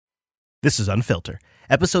This is Unfilter,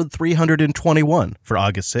 episode 321 for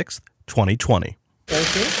August 6th, 2020.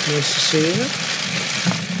 Thank you. Nice to see you.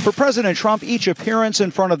 For President Trump, each appearance in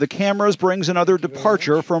front of the cameras brings another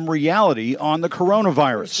departure from reality on the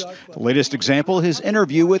coronavirus. The latest example, his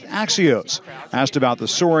interview with Axios. Asked about the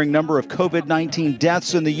soaring number of COVID-19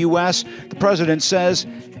 deaths in the U.S., the president says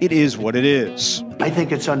it is what it is. I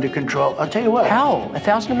think it's under control. I'll tell you what. How?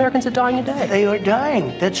 1,000 Americans are dying a day. They are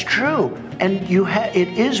dying. That's true. And it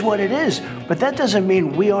is what it is. But that doesn't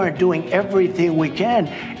mean we aren't doing everything we can.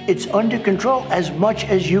 It's under control as much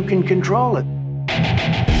as you can control it.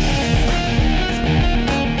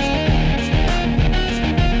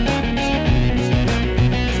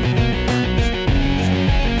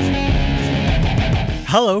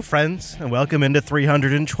 Hello, friends, and welcome into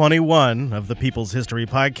 321 of the People's History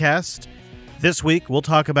Podcast. This week, we'll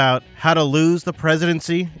talk about how to lose the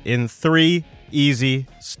presidency in 3 easy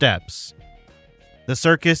steps. The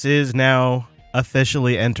circus is now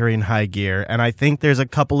officially entering high gear, and I think there's a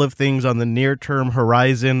couple of things on the near-term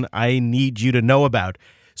horizon I need you to know about.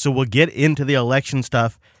 So we'll get into the election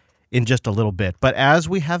stuff in just a little bit. But as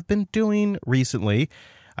we have been doing recently,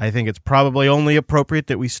 I think it's probably only appropriate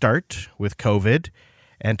that we start with COVID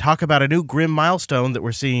and talk about a new grim milestone that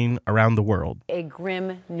we're seeing around the world. A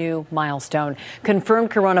grim new milestone.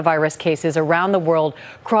 Confirmed coronavirus cases around the world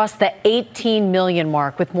crossed the 18 million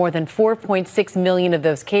mark, with more than 4.6 million of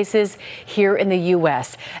those cases here in the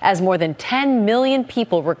U.S., as more than 10 million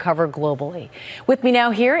people recover globally. With me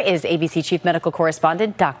now here is ABC Chief Medical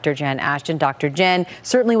Correspondent Dr. Jen Ashton. Dr. Jen,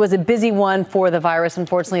 certainly was a busy one for the virus,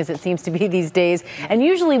 unfortunately, as it seems to be these days. And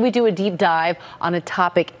usually we do a deep dive on a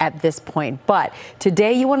topic at this point. But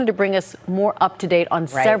today, you wanted to bring us more up to date on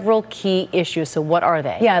several key issues. So what are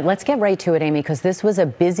they? Yeah, let's get right to it, Amy, because this was a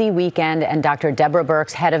busy weekend, and Dr. Deborah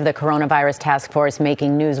Birx, head of the Coronavirus Task Force,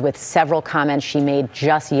 making news with several comments she made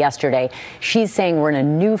just yesterday. She's saying we're in a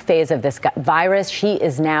new phase of this virus. She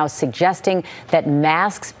is now suggesting that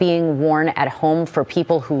masks being worn at home for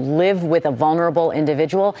people who live with a vulnerable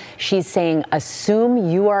individual. She's saying assume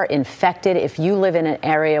you are infected if you live in an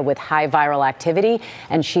area with high viral activity.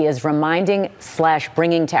 And she is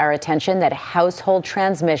bringing to our attention that household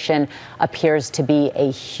transmission appears to be a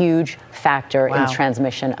huge factor in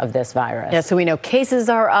transmission of this virus. Yeah, so we know cases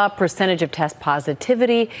are up, percentage of test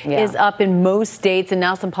positivity is up in most states, and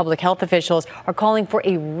now some public health officials are calling for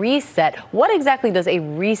a reset. What exactly does a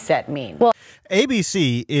reset mean? Well,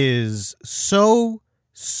 ABC is so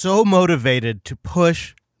motivated to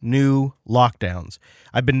push new lockdowns.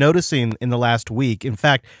 I've been noticing in the last week. In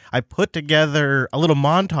fact, I put together a little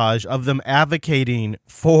montage of them advocating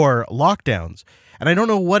for lockdowns. And I don't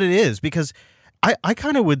know what it is, because I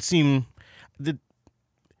kind of would seem,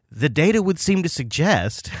 the data would seem to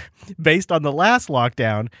suggest, based on the last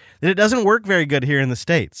lockdown, that it doesn't work very good here in the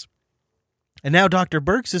States. And now Dr.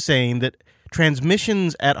 Birx is saying that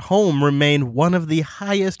transmissions at home remain one of the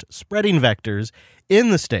highest spreading vectors in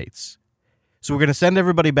the States. So we're going to send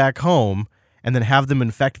everybody back home and then have them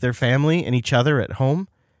infect their family and each other at home?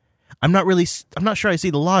 I'm not sure I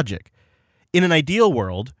see the logic. In an ideal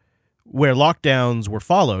world where lockdowns were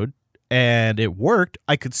followed and it worked,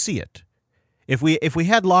 I could see it. If we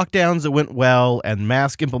had lockdowns that went well and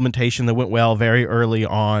mask implementation that went well very early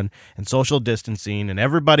on and social distancing and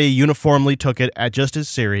everybody uniformly took it just as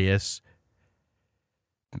serious,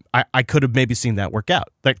 I could have maybe seen that work out.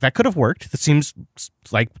 That could have worked. It seems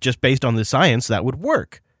like just based on the science, that would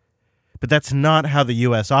work. But that's not how the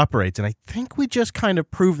U.S. operates, and I think we just kind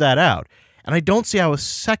of proved that out. And I don't see how a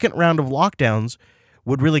second round of lockdowns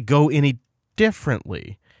would really go any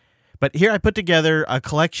differently. But here I put together a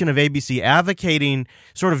collection of ABC advocating,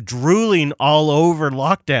 sort of drooling all over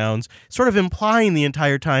lockdowns, sort of implying the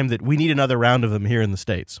entire time that we need another round of them here in the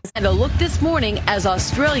States. And a look this morning as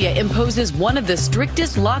Australia imposes one of the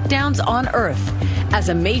strictest lockdowns on Earth. As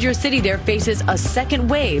a major city there faces a second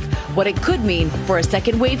wave, what it could mean for a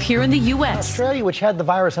second wave here in the U.S. Australia, which had the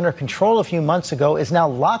virus under control a few months ago, is now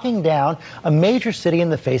locking down a major city in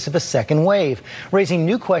the face of a second wave, raising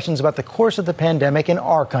new questions about the course of the pandemic in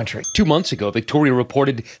our country. 2 months ago, Victoria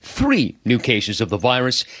reported 3 new cases of the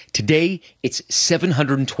virus. Today, it's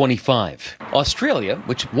 725. Australia,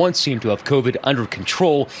 which once seemed to have COVID under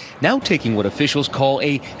control, now taking what officials call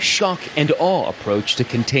a shock and awe approach to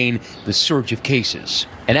contain the surge of cases.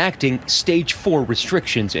 Enacting stage 4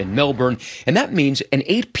 restrictions in Melbourne, and that means an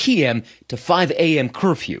 8 p.m. to 5 a.m.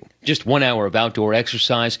 curfew. Just 1 hour of outdoor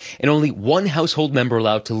exercise and only one household member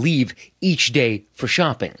allowed to leave each day for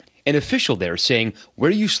shopping. An official there saying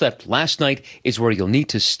where you slept last night is where you'll need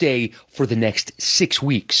to stay for the next 6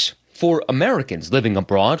 weeks. For Americans living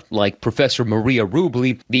abroad, like Professor Maria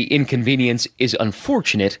Rubli, the inconvenience is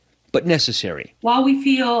unfortunate, but necessary. While we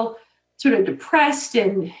feel sort of depressed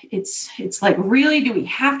and it's like, really, do we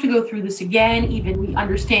have to go through this again? Even we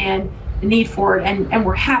understand the need for it, and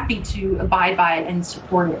we're happy to abide by it and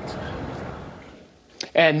support it.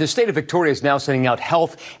 And the state of Victoria is now sending out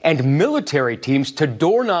health and military teams to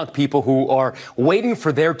door knock people who are waiting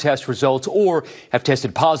for their test results or have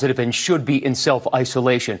tested positive and should be in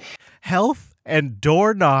self-isolation. Health and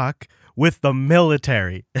door knock with the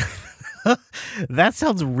military. That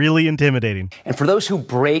sounds really intimidating. And for those who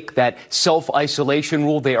break that self-isolation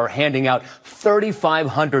rule, they are handing out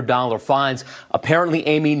 $3,500 fines. Apparently,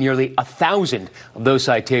 Amy, nearly 1,000 of those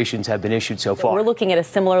citations have been issued so far. We're looking at a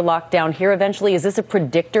similar lockdown here eventually. Is this a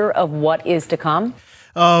predictor of what is to come?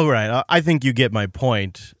 Oh, right. I think you get my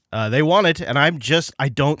point. They want it, and I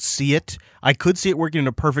don't see it. I could see it working in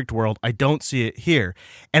a perfect world. I don't see it here.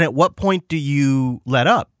 And at what point do you let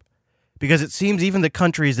up? Because it seems even the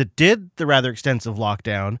countries that did the rather extensive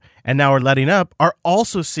lockdown and now are letting up are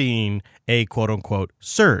also seeing a quote-unquote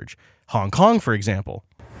surge. Hong Kong, for example.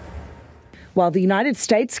 While the United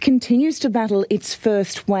States continues to battle its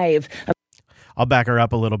first wave. I'll back her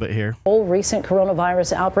up a little bit here. All recent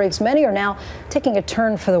coronavirus outbreaks, many are now taking a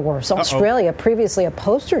turn for the worse. Australia, previously a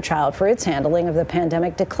poster child for its handling of the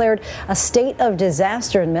pandemic, declared a state of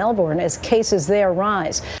disaster in Melbourne as cases there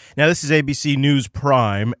rise. Now, this is ABC News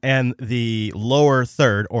Prime, and the lower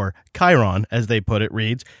third, or Chiron, as they put it,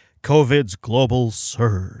 reads, COVID's global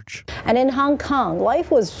surge. And in Hong Kong,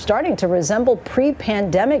 life was starting to resemble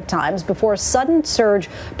pre-pandemic times before a sudden surge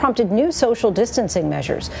prompted new social distancing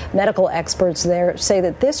measures. Medical experts there say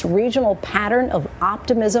that this regional pattern of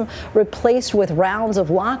optimism replaced with rounds of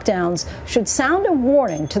lockdowns should sound a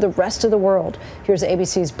warning to the rest of the world. Here's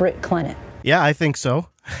ABC's Britt Clennon. Yeah, I think so.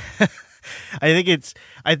 I think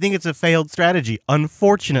it's a failed strategy,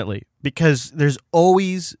 unfortunately, because there's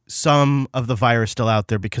always some of the virus still out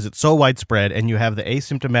there because it's so widespread and you have the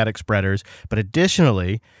asymptomatic spreaders. But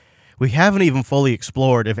additionally, we haven't even fully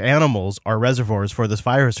explored if animals are reservoirs for this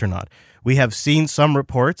virus or not. We have seen some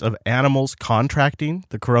reports of animals contracting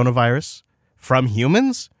the coronavirus from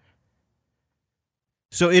humans.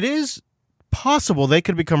 So it is possible they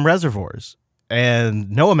could become reservoirs and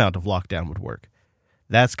no amount of lockdown would work.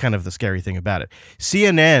 That's kind of the scary thing about it.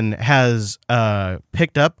 CNN has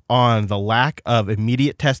picked up on the lack of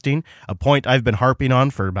immediate testing, a point I've been harping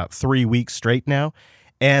on for about 3 weeks straight now.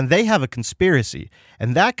 And they have a conspiracy.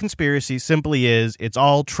 And that conspiracy simply is it's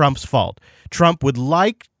all Trump's fault. Trump would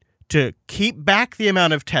like to keep back the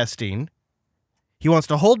amount of testing. He wants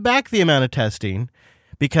to hold back the amount of testing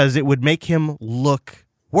because it would make him look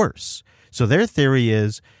worse. So their theory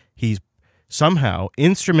is he's somehow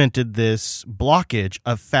instrumented this blockage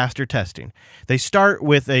of faster testing. They start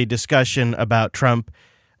with a discussion about Trump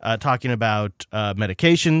talking about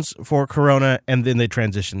medications for corona, and then they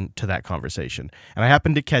transition to that conversation. And I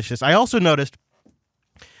happened to catch this. I also noticed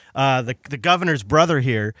the governor's brother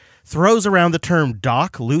here throws around the term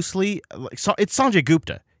doc loosely. It's Sanjay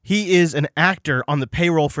Gupta. He is an actor on the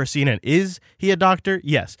payroll for CNN. Is he a doctor?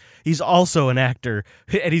 Yes. He's also an actor,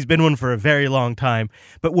 and he's been one for a very long time.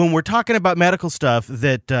 But when we're talking about medical stuff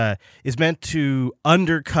that is meant to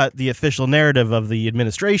undercut the official narrative of the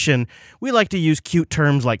administration, we like to use cute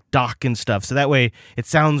terms like doc and stuff, so that way it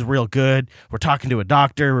sounds real good. We're talking to a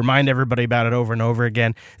doctor, remind everybody about it over and over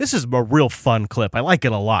again. This is a real fun clip. I like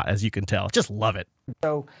it a lot, as you can tell. Just love it.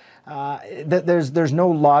 So there's no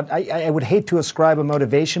law. I would hate to ascribe a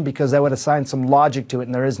motivation because that would assign some logic to it,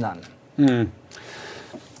 and there is none.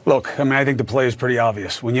 Look, I think the play is pretty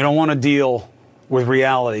obvious. When you don't want to deal with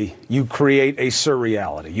reality, you create a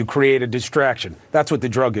surreality. You create a distraction. That's what the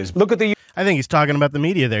drug is. Look at the... I think he's talking about the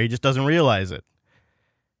media there. He just doesn't realize it.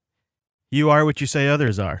 You are what you say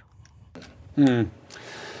others are.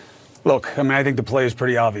 Look, I think the play is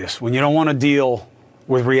pretty obvious. When you don't want to deal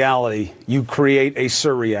with reality, you create a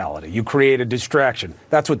surreality. You create a distraction.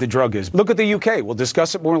 That's what the drug is. Look at the UK. We'll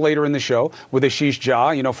discuss it more later in the show with Ashish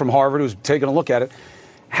Jha, from Harvard, who's taking a look at it.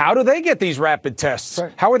 How do they get these rapid tests?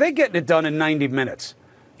 Right. How are they getting it done in 90 minutes?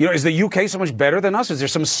 Is the UK so much better than us? Is there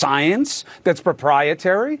some science that's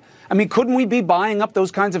proprietary? Couldn't we be buying up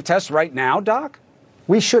those kinds of tests right now, Doc?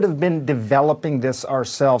 We should have been developing this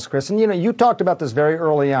ourselves, Chris. And, you talked about this very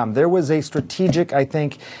early on. There was a strategic, I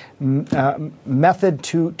think, method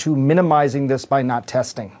to minimizing this by not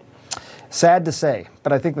testing. Sad to say,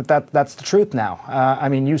 but I think that's the truth now.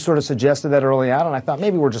 You sort of suggested that early on, and I thought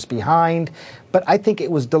maybe we're just behind. But I think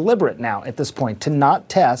it was deliberate now at this point to not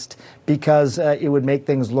test because it would make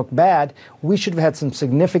things look bad. We should have had some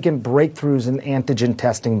significant breakthroughs in antigen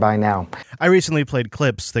testing by now. I recently played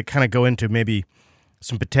clips that kind of go into maybe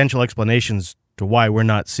some potential explanations to why we're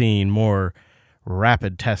not seeing more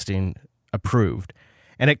rapid testing approved.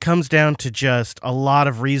 And it comes down to just a lot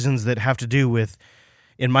of reasons that have to do with,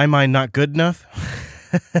 in my mind, not good enough.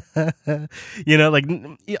 Like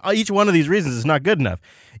each one of these reasons is not good enough.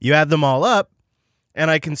 You add them all up,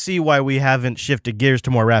 and I can see why we haven't shifted gears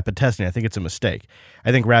to more rapid testing. I think it's a mistake.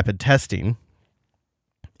 I think rapid testing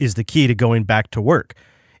is the key to going back to work.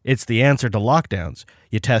 It's the answer to lockdowns.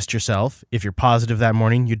 You test yourself. If you're positive that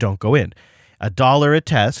morning, you don't go in. $1 a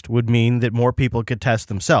test would mean that more people could test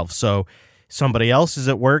themselves. So somebody else is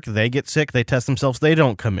at work, they get sick, they test themselves, they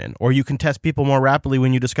don't come in. Or you can test people more rapidly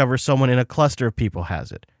when you discover someone in a cluster of people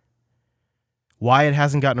has it. Why it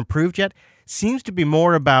hasn't gotten approved yet seems to be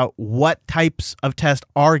more about what types of tests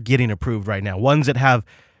are getting approved right now. Ones that have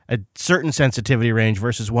a certain sensitivity range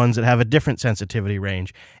versus ones that have a different sensitivity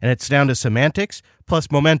range. And it's down to semantics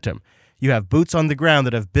plus momentum. You have boots on the ground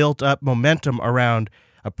that have built up momentum around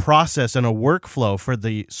a process and a workflow for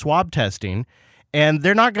the swab testing, and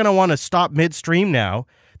they're not going to want to stop midstream now.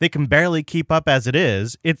 They can barely keep up as it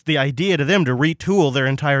is. It's the idea to them to retool their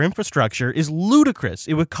entire infrastructure is ludicrous.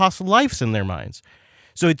 It would cost lives in their minds.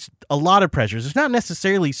 So it's a lot of pressures. It's not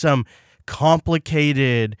necessarily some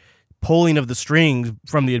complicated pulling of the strings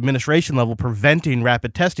from the administration level preventing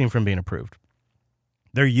rapid testing from being approved.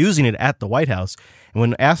 They're using it at the White House. And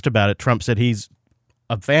when asked about it, Trump said he's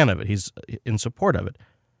a fan of it. He's in support of it.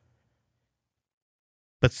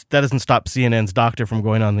 But that doesn't stop CNN's doctor from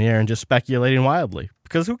going on the air and just speculating wildly.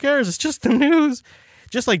 Because who cares? It's just the news.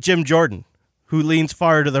 Just like Jim Jordan, who leans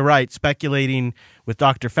far to the right, speculating with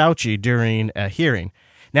Dr. Fauci during a hearing.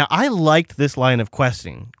 Now, I liked this line of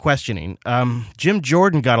questioning. Jim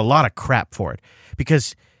Jordan got a lot of crap for it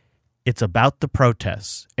because it's about the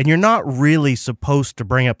protests. And you're not really supposed to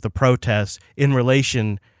bring up the protests in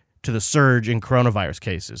relation to the surge in coronavirus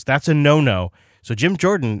cases. That's a no-no. So Jim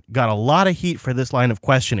Jordan got a lot of heat for this line of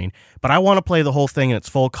questioning, but I want to play the whole thing in its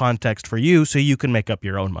full context for you so you can make up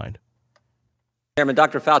your own mind. Chairman,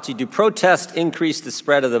 Dr. Fauci, do protests increase the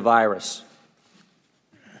spread of the virus?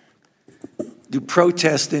 Do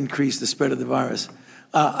protests increase the spread of the virus?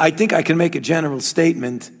 I think I can make a general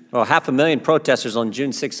statement. Well, 500,000 protesters on June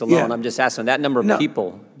 6th alone. Yeah. I'm just asking, that number of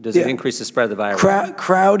people, does it increase the spread of the virus?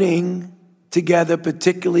 Crowding together,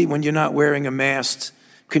 particularly when you're not wearing a mask,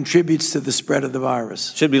 contributes to the spread of the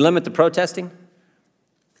virus. Should we limit the protesting?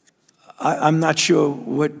 I'm not sure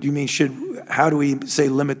what you mean. How do we say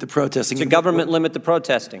limit the protesting? Should government limit the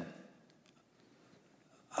protesting?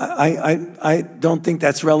 I don't think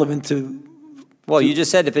that's relevant to... Well, you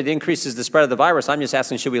just said if it increases the spread of the virus. I'm just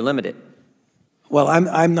asking, should we limit it? Well,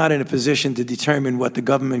 I'm not in a position to determine what the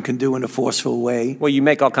government can do in a forceful way. Well, you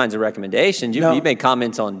make all kinds of recommendations. You make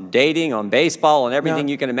comments on dating, on baseball, on everything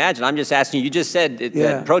you can imagine. I'm just asking you just said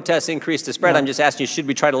that protests increase the spread. I'm just asking you, should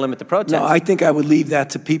we try to limit the protests? No, I think I would leave that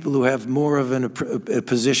to people who have more of a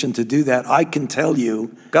position to do that. I can tell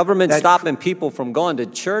you... Government stopping people from going to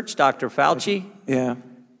church, Dr. Fauci? Yeah.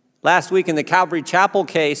 Last week in the Calvary Chapel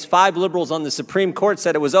case, 5 liberals on the Supreme Court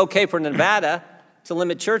said it was okay for Nevada to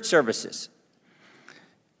limit church services.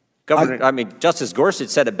 Justice Gorsuch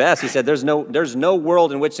said it best. He said there's no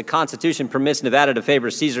world in which the Constitution permits Nevada to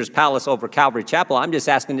favor Caesar's Palace over Calvary Chapel. I'm just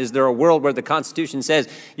asking, is there a world where the Constitution says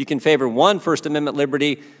you can favor one First Amendment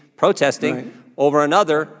liberty, protesting, over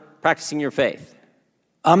another, practicing your faith?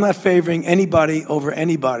 I'm not favoring anybody over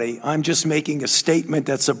anybody. I'm just making a statement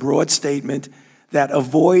that's a broad statement that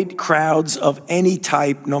avoid crowds of any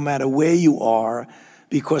type, no matter where you are,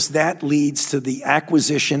 because that leads to the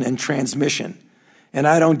acquisition and transmission. And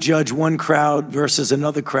I don't judge one crowd versus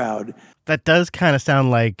another crowd. That does kind of sound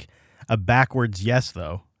like a backwards yes,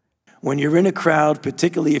 though. When you're in a crowd,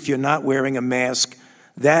 particularly if you're not wearing a mask,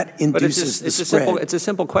 that induces the spread. It's a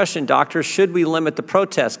simple question, doctor. Should we limit the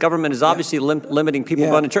protests? Government is obviously limiting people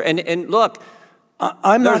going to church. And look,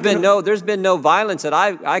 there's been no violence that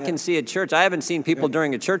I can see at church. I haven't seen people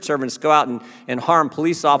during a church service go out and harm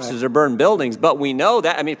police officers or burn buildings. But we know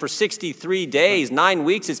that, for 63 days, 9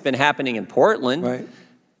 weeks, it's been happening in Portland. Right.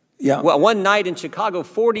 Yeah. Well, one night in Chicago,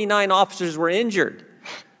 49 officers were injured.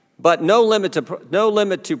 But no limit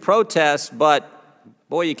to protests. But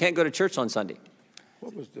boy, you can't go to church on Sunday.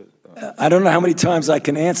 What was the? I don't know how many times I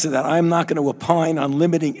can answer that. I'm not going to opine on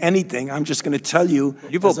limiting anything. I'm just going to tell you.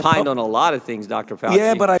 You've opined on a lot of things, Dr. Fauci.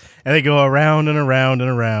 Yeah, but And they go around and around and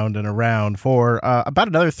around and around for about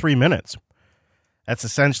another 3 minutes. That's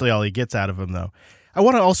essentially all he gets out of him, though. I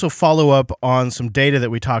want to also follow up on some data that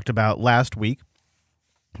we talked about last week.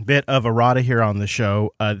 Bit of errata here on the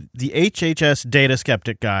show. The HHS data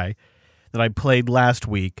skeptic guy that I played last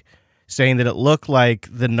week, saying that it looked like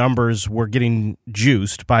the numbers were getting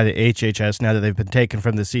juiced by the HHS now that they've been taken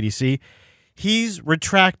from the CDC. He's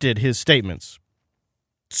retracted his statements.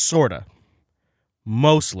 sorta,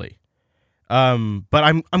 mostly. But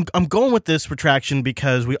I'm going with this retraction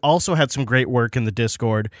because we also had some great work in the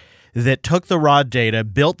Discord that took the raw data,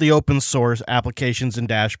 built the open source applications and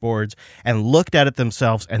dashboards, and looked at it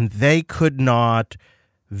themselves, and they could not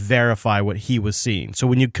verify what he was seeing. So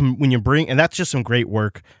when you bring, and that's just some great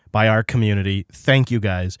work by our community. Thank you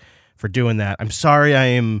guys for doing that. I'm sorry I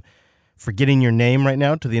am forgetting your name right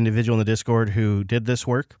now to the individual in the Discord who did this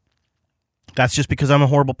work. That's just because I'm a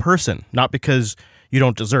horrible person, not because you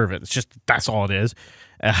don't deserve it. It's just, that's all it is.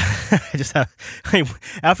 I just have,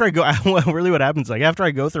 after I go, really what happens, like after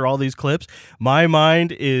I go through all these clips, my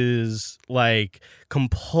mind is like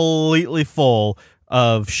completely full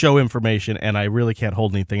of show information, and I really can't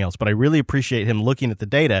hold anything else. But I really appreciate him looking at the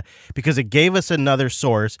data because it gave us another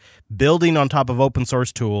source, building on top of open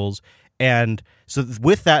source tools. And so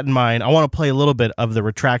with that in mind, I want to play a little bit of the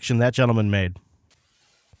retraction that gentleman made.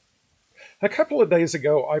 A couple of days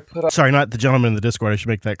ago, I put up... Sorry, not the gentleman in the Discord, I should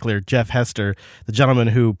make that clear. Jeff Hester, the gentleman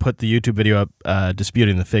who put the YouTube video up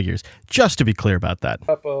disputing the figures. Just to be clear about that.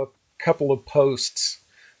 Up a couple of posts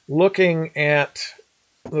looking at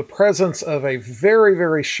the presence of a very,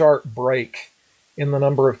 very sharp break in the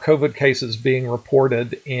number of COVID cases being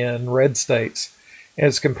reported in red states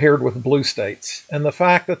as compared with blue states. And the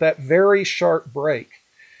fact that that very sharp break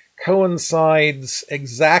coincides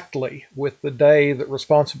exactly with the day that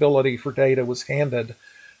responsibility for data was handed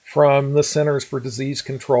from the Centers for Disease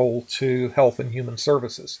Control to Health and Human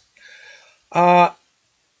Services. I'm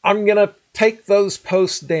going to take those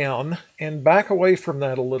posts down and back away from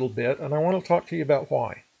that a little bit, and I want to talk to you about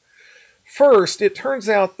why. First, it turns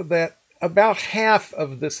out that about half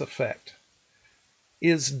of this effect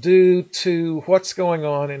is due to what's going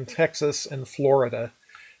on in Texas and Florida.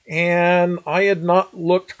 And I had not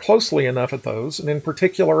looked closely enough at those. And in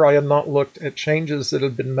particular, I had not looked at changes that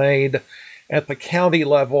had been made at the county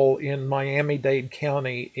level in Miami-Dade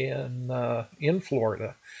County in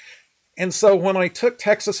Florida. And so when I took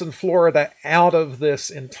Texas and Florida out of this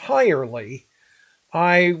entirely,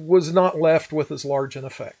 I was not left with as large an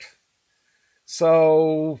effect.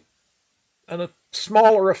 So a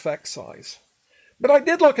smaller effect size. But I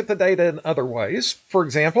did look at the data in other ways. For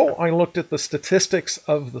example, I looked at the statistics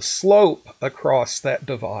of the slope across that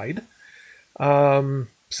divide,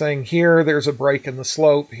 saying here there's a break in the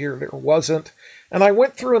slope, here there wasn't. And I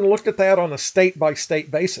went through and looked at that on a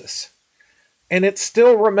state-by-state basis. And it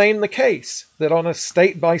still remained the case that on a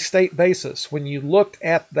state-by-state basis, when you looked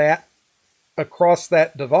at that across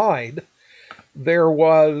that divide, there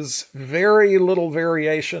was very little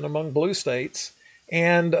variation among blue states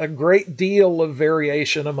and a great deal of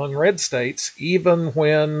variation among red states, even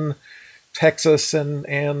when Texas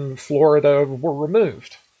and Florida were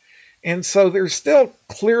removed. And so there's still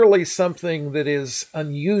clearly something that is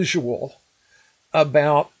unusual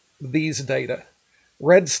about these data.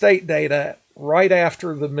 Red state data right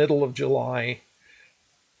after the middle of July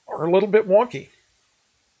are a little bit wonky.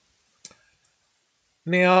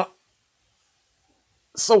 Now,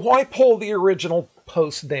 so why pull the original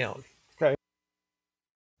post down?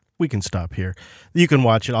 We can stop here. You can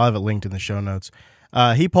watch it. I'll have it linked in the show notes.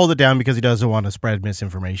 He pulled it down because he doesn't want to spread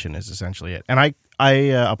misinformation is essentially it. And I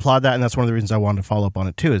applaud that, and that's one of the reasons I wanted to follow up on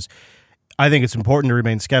it too, is I think it's important to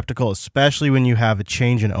remain skeptical, especially when you have a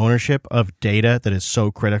change in ownership of data that is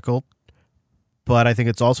so critical. But I think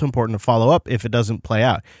it's also important to follow up if it doesn't play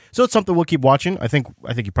out. So it's something we'll keep watching. I think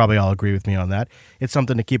you probably all agree with me on that. It's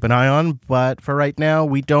something to keep an eye on, but for right now,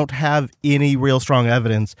 we don't have any real strong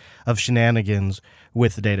evidence of shenanigans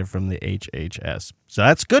with the data from the HHS. So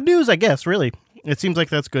that's good news, I guess, really. It seems like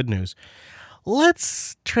that's good news.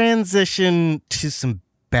 Let's transition to some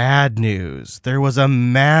bad news. There was a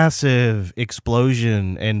massive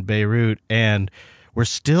explosion in Beirut, and we're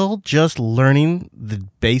still just learning the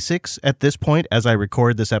basics at this point as I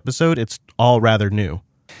record this episode. It's all rather new.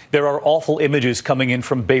 There are awful images coming in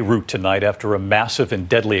from Beirut tonight after a massive and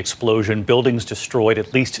deadly explosion. Buildings destroyed,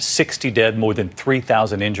 at least 60 dead, more than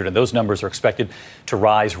 3,000 injured, and those numbers are expected to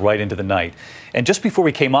rise right into the night. And just before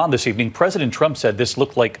we came on this evening, President Trump said this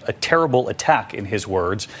looked like a terrible attack, in his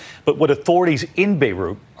words. But what authorities in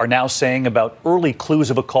Beirut are now saying about early clues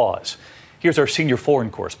of a cause. Here's our senior foreign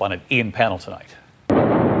correspondent, Ian Pannell, tonight.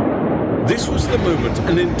 This was the moment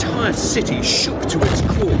an entire city shook to its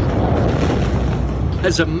core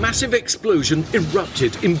as a massive explosion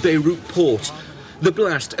erupted in Beirut port. The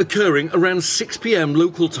blast occurring around 6 p.m.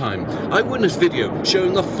 local time. Eyewitness video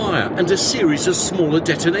showing a fire and a series of smaller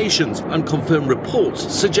detonations. Unconfirmed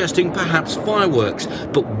reports suggesting perhaps fireworks.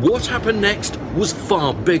 But what happened next was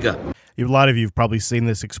far bigger. A lot of you have probably seen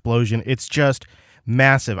this explosion. It's just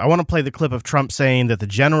massive. I want to play the clip of Trump saying that the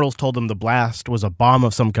generals told him the blast was a bomb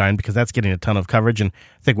of some kind, because that's getting a ton of coverage, and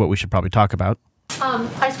I think what we should probably talk about.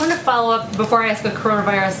 I just want to follow up before I ask a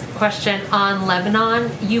coronavirus question on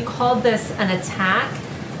Lebanon. You called this an attack.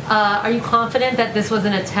 Are you confident that this was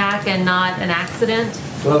an attack and not an accident?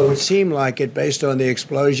 Well, it would seem like it based on the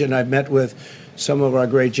explosion. I've met with some of our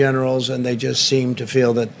great generals, and they just seemed to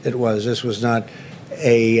feel that it was. This was not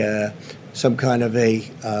some kind of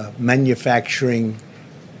a manufacturing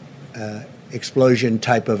explosion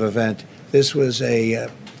type of event. This was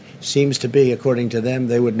seems to be, according to them,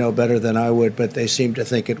 they would know better than I would, but they seem to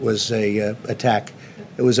think it was a attack.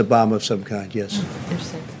 It was a bomb of some kind, yes.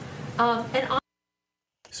 Interesting.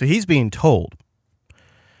 So he's being told,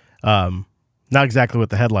 not exactly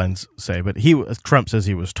what the headlines say, but Trump says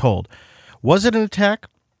he was told. Was it an attack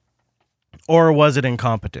or was it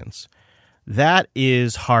incompetence? That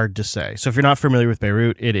is hard to say. So if you're not familiar with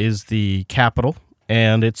Beirut, it is the capital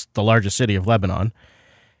and it's the largest city of Lebanon.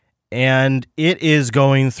 And it is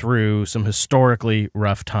going through some historically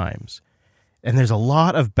rough times. And there's a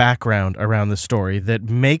lot of background around the story that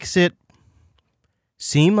makes it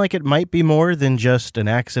seem like it might be more than just an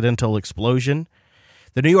accidental explosion.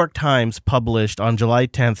 The New York Times published on July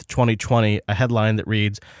 10th, 2020, a headline that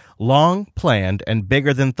reads, "Long planned and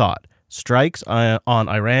bigger than thought, strikes on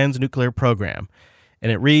Iran's nuclear program."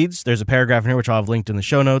 And it reads, there's a paragraph in here which I'll have linked in the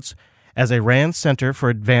show notes, "As Iran's Center for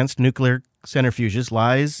Advanced Nuclear Centrifuges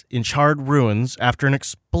lies in charred ruins after an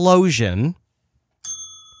explosion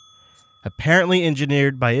apparently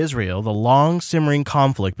engineered by Israel, the long-simmering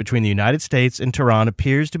conflict between the United States and Tehran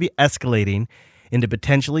appears to be escalating into a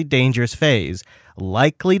potentially dangerous phase,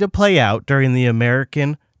 likely to play out during the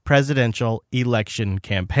American presidential election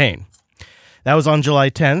campaign." That was on July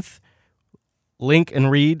 10th. Link and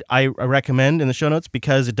read, I recommend in the show notes,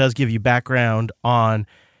 because it does give you background on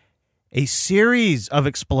a series of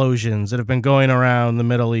explosions that have been going around the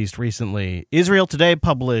Middle East recently. Israel Today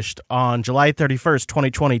published on July 31st,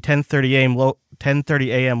 2020,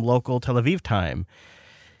 10:30 a.m. local Tel Aviv time.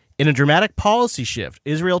 In a dramatic policy shift,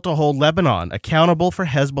 Israel to hold Lebanon accountable for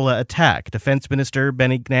Hezbollah attack. Defense Minister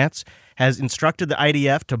Benny Gantz has instructed the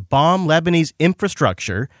IDF to bomb Lebanese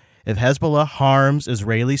infrastructure if Hezbollah harms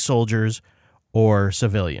Israeli soldiers or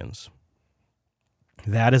civilians.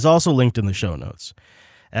 That is also linked in the show notes.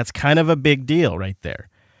 That's kind of a big deal right there,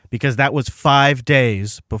 because that was 5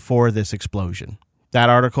 days before this explosion. That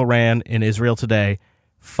article ran in Israel Today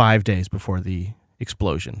 5 days before the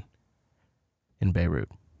explosion in Beirut.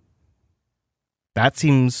 That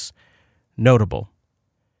seems notable.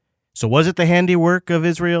 So was it the handiwork of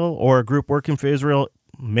Israel or a group working for Israel?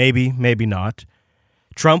 Maybe, maybe not.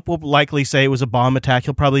 Trump will likely say it was a bomb attack.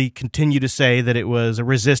 He'll probably continue to say that it was a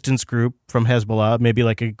resistance group from Hezbollah, maybe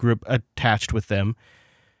like a group attached with them.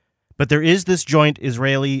 But there is this joint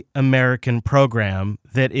Israeli-American program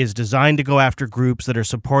that is designed to go after groups that are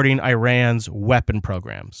supporting Iran's weapon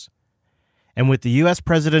programs. And with the U.S.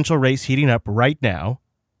 presidential race heating up right now,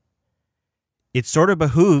 it sort of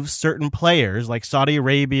behooves certain players like Saudi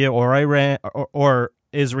Arabia or Iran or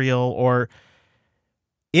Israel or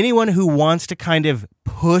anyone who wants to kind of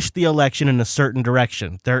push the election in a certain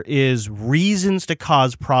direction. There is reasons to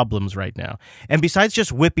cause problems right now. And besides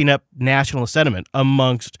just whipping up national sentiment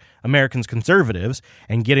amongst Americans conservatives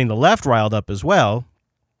and getting the left riled up as well,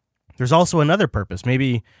 there's also another purpose.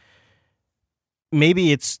 Maybe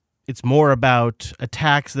it's more about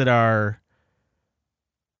attacks that are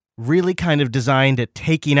really kind of designed at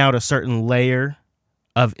taking out a certain layer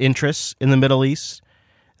of interests in the Middle East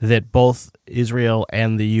that both Israel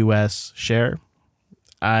and the U.S. share.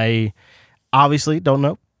 I obviously don't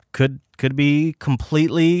know. Could be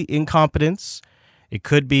completely incompetence. It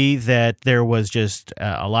could be that there was just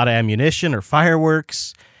a lot of ammunition or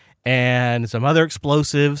fireworks and some other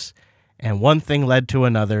explosives, and one thing led to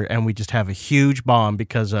another, and we just have a huge bomb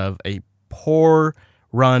because of a poor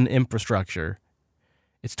run infrastructure.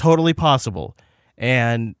 It's totally possible.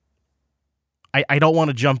 And I don't want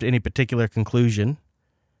to jump to any particular conclusion.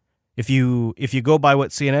 If you go by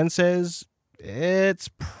what CNN says, it's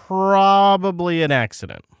probably an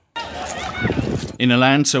accident. In a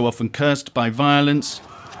land so often cursed by violence,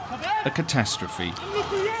 a catastrophe.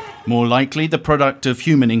 More likely the product of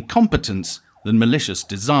human incompetence than malicious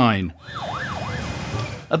design.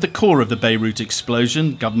 At the core of the Beirut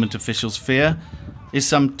explosion, government officials fear, is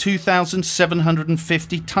some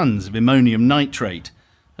 2,750 tons of ammonium nitrate,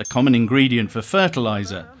 a common ingredient for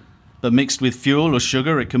fertilizer. But mixed with fuel or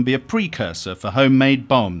sugar, it can be a precursor for homemade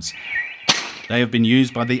bombs. They have been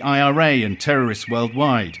used by the IRA and terrorists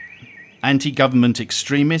worldwide. Anti-government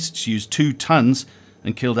extremists used 2 tons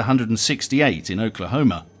and killed 168 in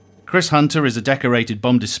Oklahoma. Chris Hunter is a decorated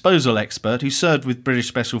bomb disposal expert who served with British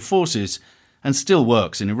Special Forces and still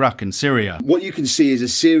works in Iraq and Syria. What you can see is a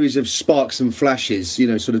series of sparks and flashes,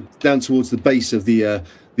 sort of down towards the base of the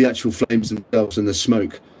actual flames themselves and the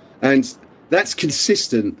smoke. And that's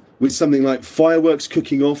consistent with something like fireworks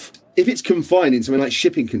cooking off. If it's confined in something like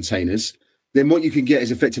shipping containers, then what you can get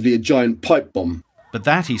is effectively a giant pipe bomb. But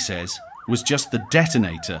that, he says, was just the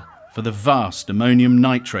detonator for the vast ammonium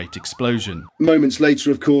nitrate explosion. Moments later,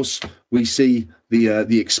 of course, we see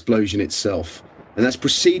the explosion itself. And that's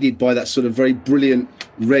preceded by that sort of very brilliant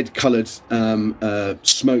red-coloured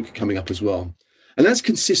smoke coming up as well. And that's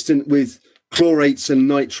consistent with chlorates and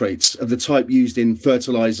nitrates of the type used in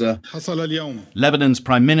fertiliser. Lebanon's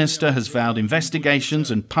Prime Minister has vowed investigations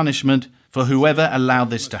and punishment for whoever allowed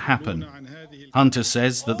this to happen. Hunter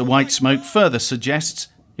says that the white smoke further suggests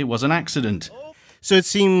it was an accident. So it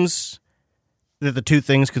seems that the two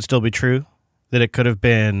things could still be true, that it could have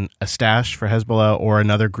been a stash for Hezbollah or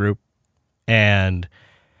another group, and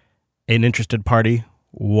an interested party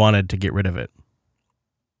wanted to get rid of it.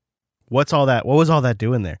 What's all that? What was all that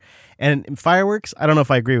doing there? And fireworks, I don't know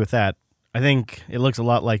if I agree with that. I think it looks a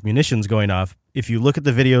lot like munitions going off. If you look at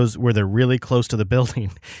the videos where they're really close to the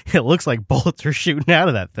building, it looks like bullets are shooting out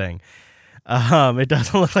of that thing. It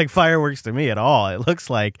doesn't look like fireworks to me at all. It looked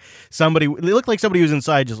like somebody was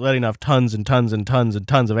inside just letting off tons and tons and tons and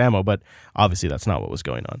tons of ammo, but obviously that's not what was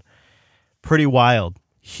going on. Pretty wild.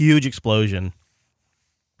 Huge explosion.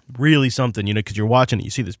 Really something, because you're watching it,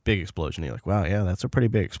 you see this big explosion. You're like, wow, yeah, that's a pretty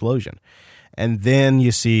big explosion. And then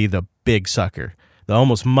you see the big sucker, the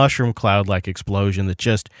almost mushroom cloud-like explosion that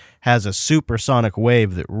just has a supersonic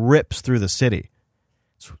wave that rips through the city.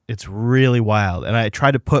 It's really wild. And I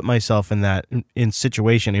tried to put myself in that in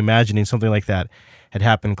situation, imagining something like that had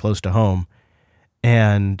happened close to home.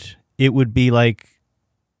 And it would be like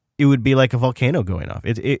a volcano going off.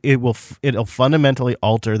 It'll fundamentally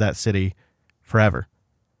alter that city forever.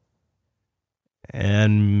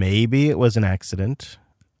 And maybe it was an accident.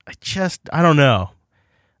 I don't know.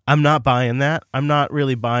 I'm not buying that. I'm not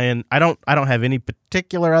really buying. I don't have any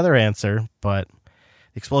particular other answer, but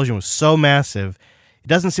the explosion was so massive. It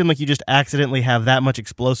doesn't seem like you just accidentally have that much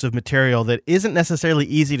explosive material that isn't necessarily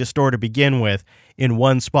easy to store to begin with in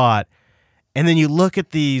one spot. And then you look at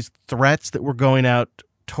these threats that were going out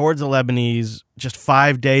towards the Lebanese just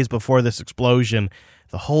 5 days before this explosion.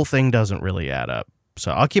 The whole thing doesn't really add up. So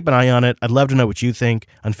I'll keep an eye on it. I'd love to know what you think.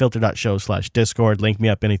 Unfiltered.show/Discord. Link me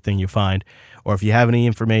up anything you find. Or if you have any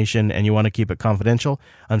information and you want to keep it confidential,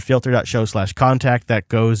 unfiltered.show/contact. That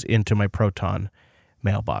goes into my Proton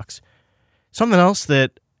mailbox. Something else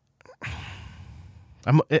that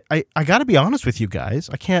I got to be honest with you guys.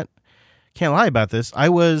 I can't lie about this. I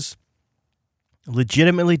was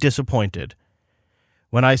legitimately disappointed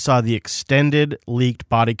when I saw the extended leaked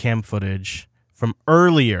body cam footage from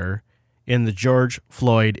earlier in the George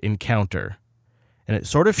Floyd encounter. And it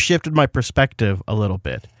sort of shifted my perspective a little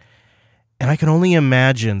bit. And I can only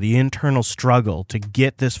imagine the internal struggle to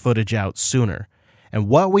get this footage out sooner. And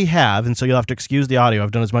what we have, and so you'll have to excuse the audio,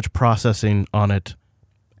 I've done as much processing on it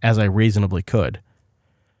as I reasonably could.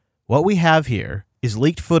 What we have here is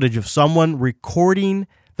leaked footage of someone recording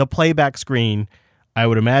the playback screen, I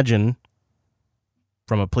would imagine,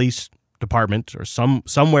 from a police department or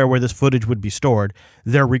somewhere where this footage would be stored.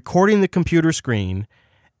 They're recording the computer screen,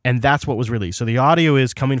 and that's what was released. So the audio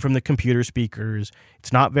is coming from the computer speakers.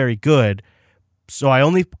 It's not very good. So I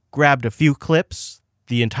only grabbed a few clips.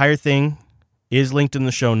 The entire thing is linked in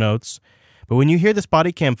the show notes. But when you hear this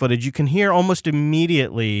body cam footage, you can hear almost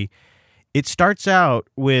immediately, it starts out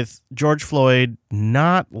with George Floyd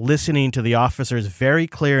not listening to the officer's very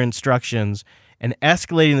clear instructions and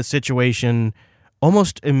escalating the situation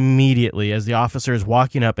almost immediately as the officer is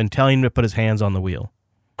walking up and telling him to put his hands on the wheel.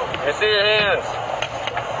 I see your hands.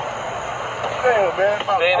 Damn, man.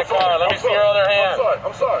 Stay in the car. Let me see your other hand.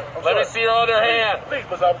 I'm sorry. Let me see your other hand. Please,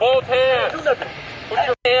 both hands. Do nothing. Put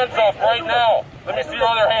your hands off right now. Let me see your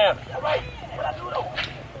other hand.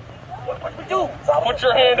 Put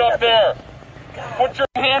your hand up there. Put your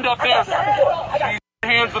hand up there. Keep your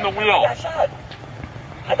hands on the wheel.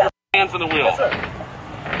 Keep your hands on the wheel.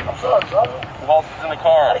 I'm sorry, sir. Who else is in the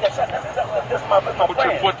car? Put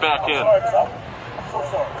your foot back in. I'm so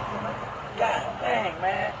sorry. God dang,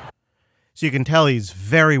 man. So you can tell he's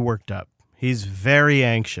very worked up. He's very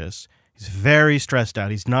anxious. He's very stressed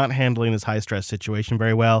out. He's not handling this high-stress situation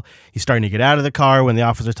very well. He's starting to get out of the car when the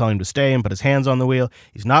officer's telling him to stay and put his hands on the wheel.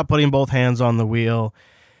 He's not putting both hands on the wheel.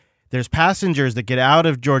 There's passengers that get out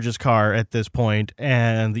of George's car at this point,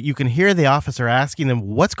 and you can hear the officer asking them,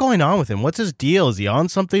 what's going on with him? What's his deal? Is he on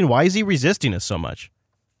something? Why is he resisting us so much?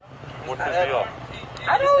 What's his deal?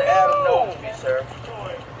 I don't know.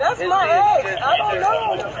 my ex. I don't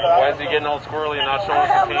know. Why is he getting all squirrely and not showing his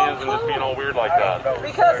hands and just being all weird like that?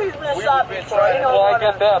 Because he's been shot before. Well, I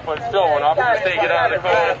get that, but still, when officers say get out of the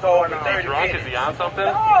car, is he drunk? Is he on something?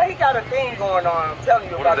 Oh, he got a thing going on. I'm telling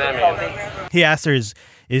you what about does the that mean? He asked her, is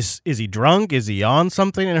he drunk? Is he on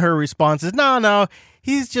something? And her response is, no,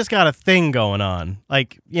 he's just got a thing going on.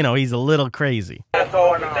 Like, he's a little crazy. Is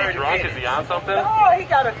he drunk? Is he on something? Oh, he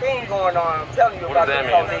got a thing going on. I'm telling you what about does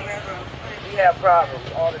the that police. We have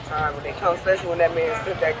problems all the time when they come, especially when that man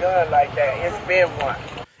took that gun like that. It's been one.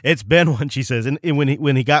 It's been one, she says. And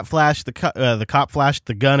when he got flashed, the cop flashed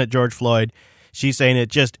the gun at George Floyd, she's saying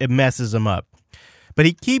it messes him up. But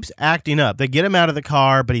he keeps acting up. They get him out of the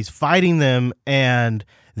car, but he's fighting them, and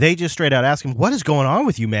they just straight out ask him, what is going on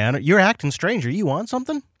with you, man? You're acting strange. Are you on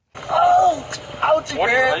something? Oh, ouchie,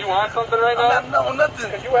 man. Are you on something right now? No,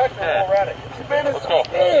 nothing. You acting erratic. Let's go.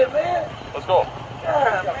 Yeah, man. Let's go.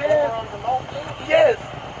 Yeah, man. Yes,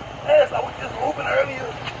 I was just moving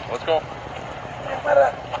earlier. Let's go.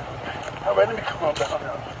 All right, let me calm down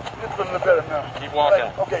now. It's feeling better now. Keep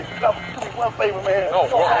walking. Okay, do me one favor, man. No,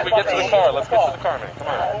 when we get to the car, let's get to the car, man. Come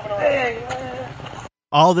on. Dang, man.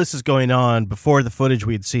 All this is going on before the footage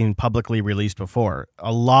we'd seen publicly released before.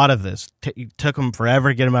 A lot of this took him forever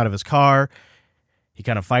to get him out of his car. He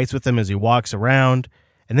kind of fights with him as he walks around.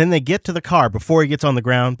 And then they get to the car before he gets on the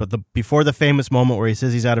ground, but before the famous moment where he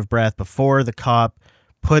says he's out of breath, before the cop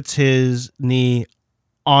puts his knee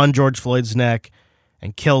on George Floyd's neck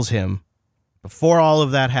and kills him, before all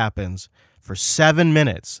of that happens, for 7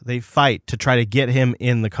 minutes, they fight to try to get him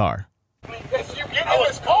in the car. Yes, you get in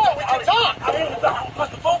this car, we can talk. I'm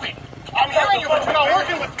claustrophobic. I'm hearing you, but you're not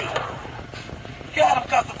working with me. God, I'm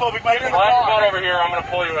claustrophobic, man. Get in the car. Come on over here, I'm going to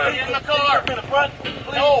pull you in. Get in the car. In the front.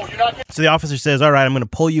 No, you're not getting. So the officer says, all right, I'm going to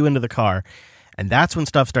pull you into the car. And that's when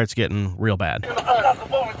stuff starts getting real bad. Get in the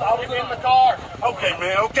car. Okay,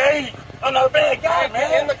 man, okay. I'm not a bad guy,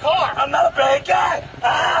 man. Get in the car. I'm not a bad guy.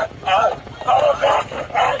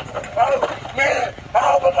 Man.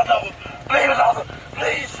 Please, officer.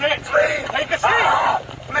 Please, Take a seat.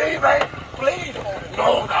 Please, man. Please.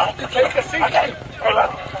 No, Take a seat.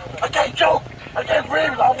 I can't choke. I can't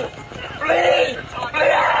breathe, officer. Please.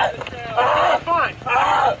 Fine.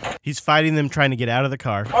 He's fighting them, trying to get out of the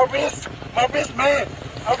car. My wrist, man. My wrist, man,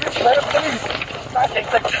 please. I can't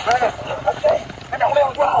take this, man. I'm only on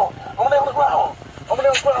the ground.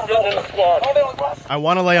 Get in the squad. I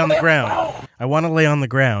want to lay on the ground. I want to lay on the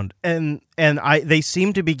ground. And they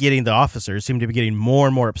seem to be getting, the officers seem to be getting more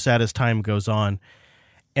and more upset as time goes on.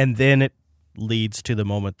 And then it leads to the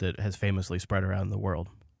moment that has famously spread around the world.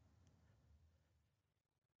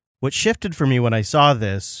 What shifted for me when I saw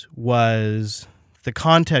this was the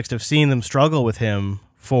context of seeing them struggle with him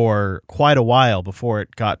for quite a while before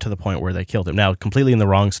it got to the point where they killed him. Now, completely in the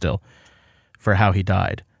wrong still for how he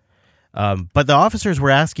died. But the officers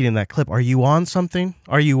were asking in that clip, are you on something?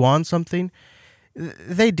 Are you on something?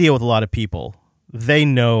 They deal with a lot of people. They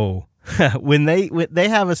know when they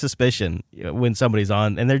have a suspicion when somebody's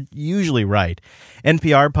on, and they're usually right.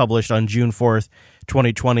 NPR published on June 4th,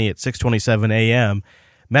 2020 at 6:27 a.m.,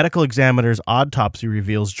 medical examiner's autopsy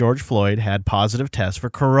reveals George Floyd had positive tests for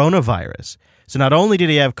coronavirus. So not only did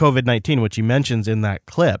he have COVID-19, which he mentions in that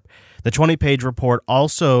clip, the 20-page report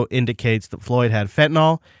also indicates that Floyd had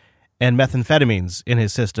fentanyl and methamphetamines in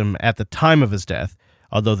his system at the time of his death,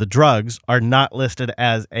 although the drugs are not listed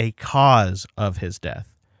as a cause of his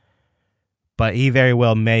death. But he very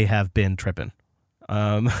well may have been tripping.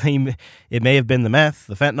 It may have been the meth,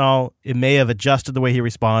 the fentanyl. It may have adjusted the way he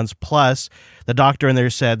responds. Plus, the doctor in there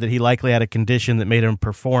said that he likely had a condition that made him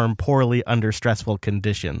perform poorly under stressful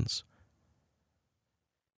conditions.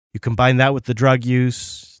 You combine that with the drug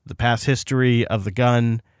use, the past history of the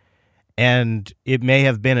gun, and it may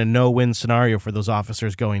have been a no-win scenario for those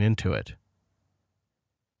officers going into it.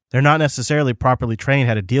 They're not necessarily properly trained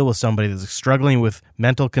how to deal with somebody that's struggling with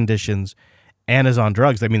mental conditions and is on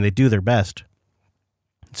drugs. I mean, they do their best.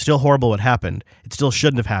 It's still horrible what happened. It still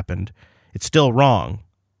shouldn't have happened. It's still wrong.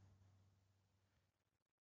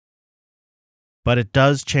 But it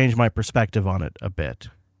does change my perspective on it a bit.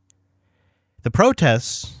 The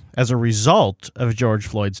protests, as a result of George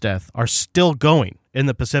Floyd's death, are still going in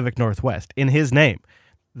the Pacific Northwest, in his name.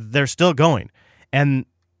 They're still going. And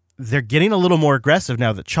they're getting a little more aggressive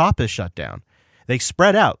now that CHOP is shut down. They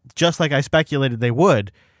spread out, just like I speculated they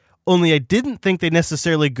would, only I didn't think they'd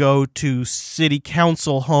necessarily go to city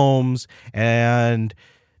council homes and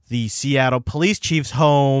the Seattle police chief's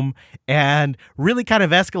home and really kind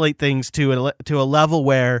of escalate things to a level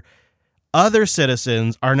where other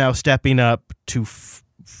citizens are now stepping up to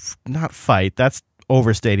not fight, that's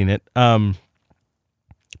overstating it,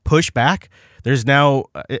 push back There's now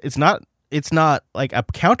it's not like a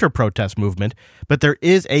counter-protest movement, but there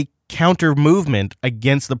is a counter-movement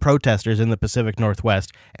against the protesters in the Pacific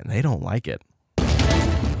Northwest, and they don't like it.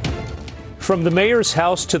 From the mayor's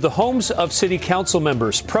house to the homes of city council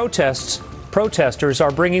members, protesters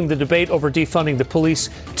are bringing the debate over defunding the police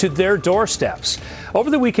to their doorsteps. Over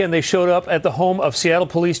the weekend, they showed up at the home of Seattle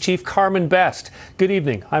Police Chief Carmen Best. Good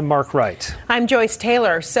evening. I'm Mark Wright. I'm Joyce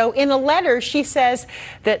Taylor. So in a letter, she says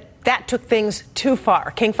that took things too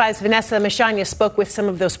far. King 5's Vanessa Mashanya spoke with some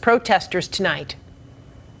of those protesters tonight.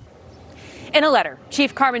 In a letter,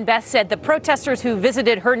 Chief Carmen Best said the protesters who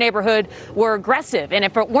visited her neighborhood were aggressive, and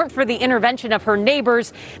if it weren't for the intervention of her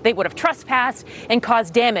neighbors, they would have trespassed and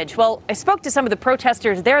caused damage. Well, I spoke to some of the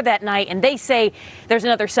protesters there that night, and they say there's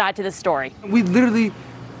another side to the story. We literally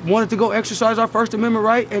wanted to go exercise our First Amendment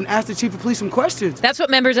right and ask the chief of police some questions. That's what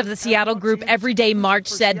members of the Seattle group Everyday March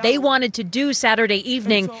said they wanted to do Saturday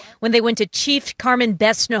evening when they went to Chief Carmen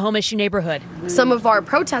Best's Snohomish neighborhood. Some of our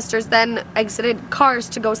protesters then exited cars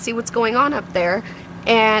to go see what's going on up there,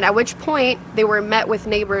 and at which point they were met with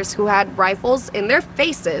neighbors who had rifles in their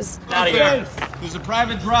faces. Out of here. There's a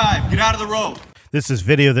private drive. Get out of the road. This is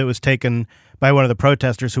video that was taken by one of the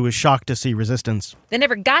protesters who was shocked to see resistance. They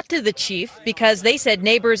never got to the chief because they said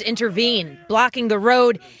neighbors intervened, blocking the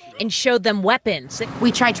road, and showed them weapons.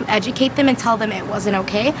 We tried to educate them and tell them it wasn't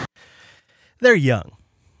okay. They're young,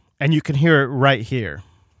 and you can hear it right here.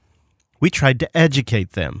 We tried to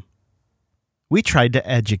educate them.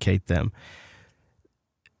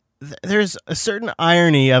 There's a certain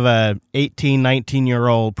irony of a 18,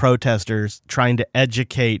 19-year-old protesters trying to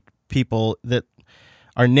educate people that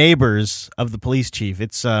are neighbors of the police chief.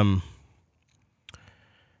 It's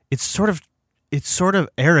sort of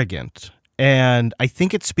arrogant, and I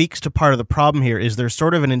think it speaks to part of the problem here. Is there's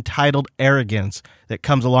sort of an entitled arrogance that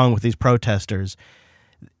comes along with these protesters,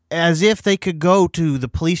 as if they could go to the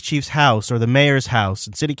police chief's house or the mayor's house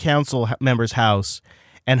and city council member's house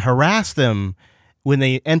and harass them when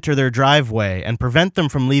they enter their driveway and prevent them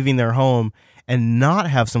from leaving their home and not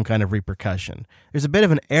have some kind of repercussion. There's a bit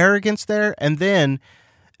of an arrogance there, and then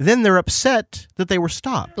they're upset that they were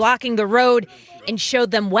stopped. Blocking the road and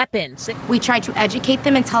showed them weapons. We tried to educate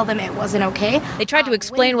them and tell them it wasn't okay. They tried to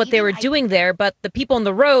explain what they were doing there, but the people on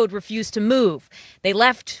the road refused to move. They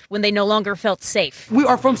left when they no longer felt safe. We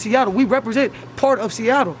are from Seattle. We represent part of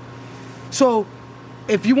Seattle. So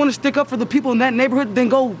if you want to stick up for the people in that neighborhood, then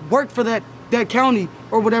go work for that county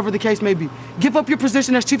or whatever the case may be. Give up your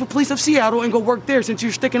position as chief of police of Seattle and go work there since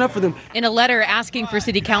you're sticking up for them. In a letter asking for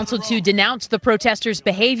city council to denounce the protesters'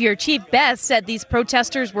 behavior, Chief Best said these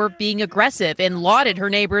protesters were being aggressive and lauded her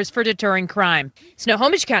neighbors for deterring crime.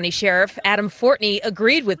 Snohomish County Sheriff Adam Fortney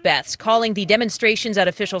agreed with Best, calling the demonstrations at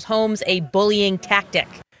officials' homes a bullying tactic.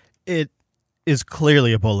 It is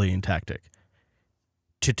clearly a bullying tactic.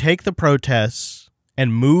 To take the protests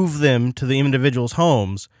and move them to the individuals'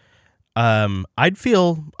 homes, I'd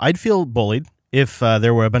feel bullied if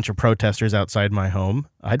there were a bunch of protesters outside my home.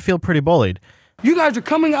 I'd feel pretty bullied. You guys are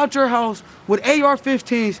coming out your house with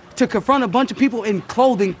AR-15s to confront a bunch of people in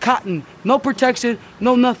clothing, cotton, no protection,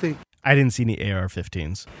 no nothing. I didn't see any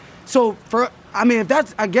AR-15s. So if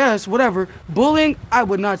that's, I guess, whatever, bullying, I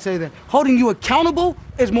would not say that. Holding you accountable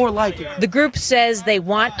is more like it. The group says they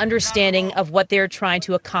want understanding of what they're trying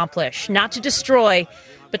to accomplish, not to destroy,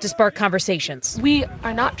 but to spark conversations. We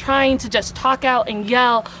are not trying to just talk out and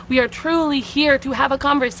yell. We are truly here to have a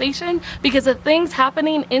conversation because the things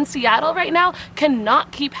happening in Seattle right now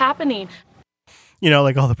cannot keep happening.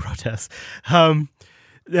 Like all the protests.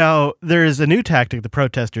 Now, there's a new tactic the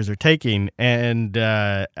protesters are taking, and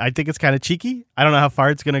I think it's kind of cheeky. I don't know how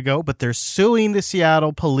far it's going to go, but they're suing the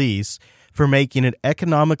Seattle police for making it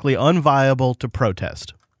economically unviable to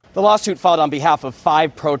protest. The lawsuit filed on behalf of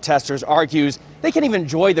 5 protesters argues they can't even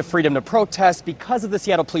enjoy the freedom to protest because of the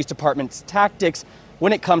Seattle Police Department's tactics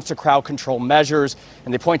when it comes to crowd control measures,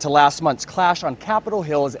 and they point to last month's clash on Capitol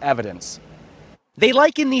Hill as evidence. They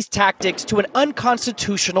liken these tactics to an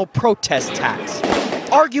unconstitutional protest tax,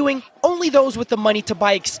 arguing only those with the money to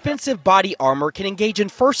buy expensive body armor can engage in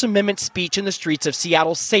First Amendment speech in the streets of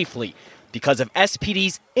Seattle safely, because of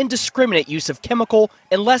SPD's indiscriminate use of chemical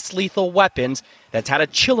and less lethal weapons that's had a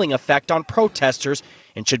chilling effect on protesters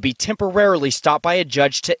and should be temporarily stopped by a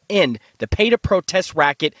judge to end the pay-to-protest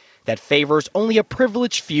racket that favors only a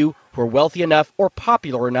privileged few who are wealthy enough or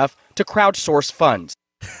popular enough to crowdsource funds.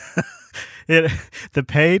 The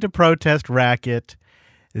pay-to-protest racket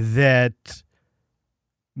that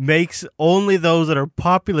makes only those that are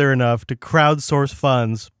popular enough to crowdsource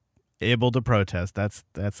funds able to protest. That's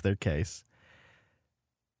their case.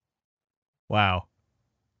 Wow.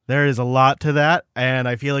 There is a lot to that, and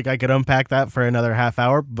I feel like I could unpack that for another half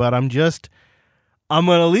hour, but I'm going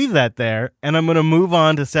to leave that there, and I'm going to move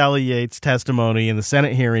on to Sally Yates' testimony in the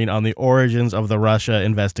Senate hearing on the origins of the Russia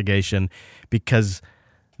investigation, because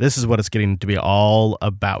this is what it's getting to be all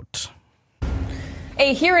about.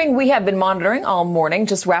 A hearing we have been monitoring all morning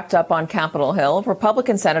just wrapped up on Capitol Hill.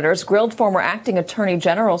 Republican senators grilled former acting Attorney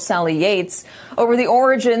General Sally Yates over the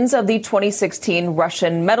origins of the 2016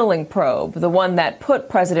 Russian meddling probe, the one that put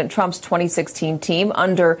President Trump's 2016 team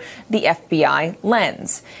under the FBI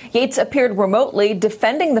lens. Yates appeared remotely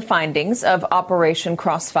defending the findings of Operation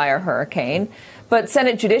Crossfire Hurricane. But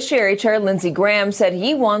Senate Judiciary Chair Lindsey Graham said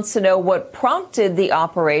he wants to know what prompted the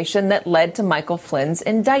operation that led to Michael Flynn's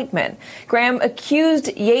indictment. Graham accused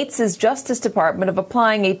Yates's Justice Department of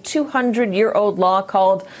applying a 200-year-old law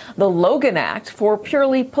called the Logan Act for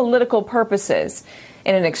purely political purposes,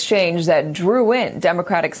 in an exchange that drew in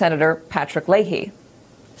Democratic Senator Patrick Leahy.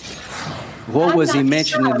 What was he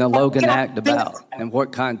mentioning the Logan Act about? In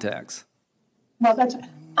what context? Well,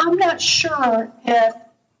 I'm not sure if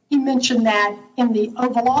he mentioned that in the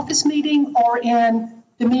Oval Office meeting or in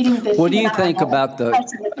the meeting that what do you think about the...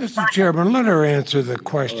 Mr. Chairman, let her answer the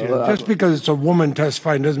question. Just because it's a woman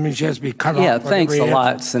testifying doesn't mean she has to be cut off. Yeah, thanks a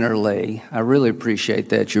lot, Senator Lee. I really appreciate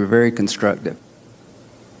that. You're very constructive.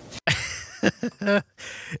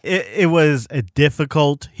 It was a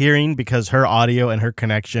difficult hearing because her audio and her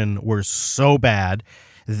connection were so bad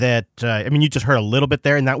that, you just heard a little bit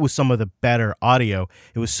there, and that was some of the better audio.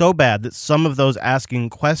 It was so bad that some of those asking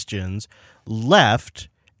questions left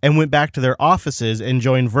and went back to their offices and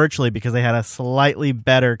joined virtually because they had a slightly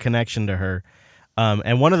better connection to her.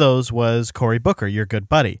 And one of those was Cory Booker, your good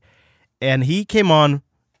buddy. And he came on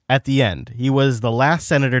at the end. He was the last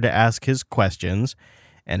senator to ask his questions,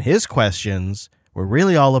 and his questions were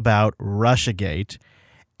really all about Russiagate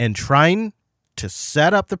and trying to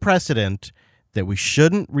set up the precedent that we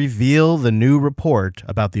shouldn't reveal the new report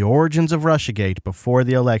about the origins of Russiagate before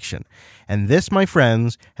the election. And this, my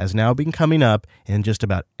friends, has now been coming up in just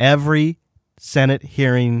about every Senate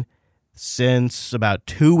hearing since about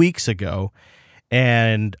 2 weeks ago.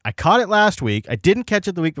 And I caught it last week. I didn't catch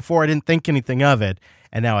it the week before. I didn't think anything of it.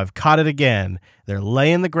 And now I've caught it again. They're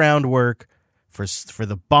laying the groundwork for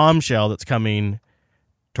the bombshell that's coming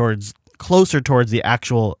closer towards the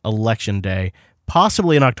actual election day,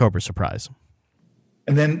 possibly an October surprise.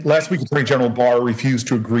 And then last week, Attorney General Barr refused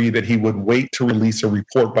to agree that he would wait to release a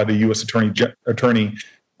report by the U.S. Attorney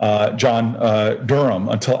John Durham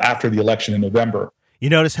until after the election in November. You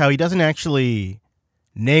notice how he doesn't actually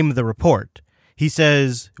name the report. He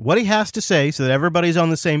says what he has to say so that everybody's on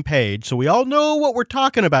the same page, so we all know what we're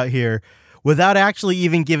talking about here, without actually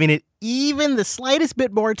even giving it even the slightest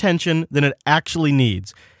bit more attention than it actually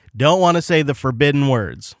needs. Don't want to say the forbidden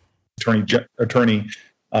words. Attorney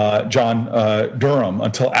John Durham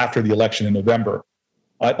until after the election in November.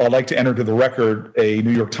 I'd like to enter to the record a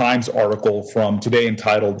New York Times article from today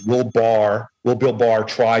entitled, Will Bill Barr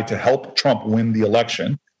Try to Help Trump Win the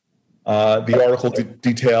Election? The article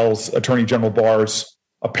details Attorney General Barr's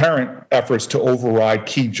apparent efforts to override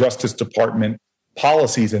key Justice Department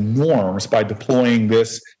policies and norms by deploying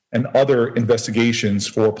this and other investigations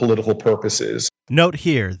for political purposes. Note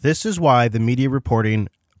here, this is why the media reporting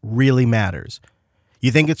really matters.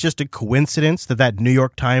 You think it's just a coincidence that New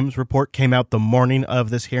York Times report came out the morning of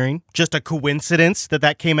this hearing? Just a coincidence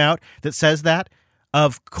that came out that says that?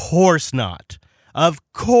 Of course not. Of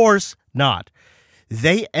course not.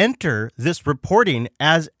 They enter this reporting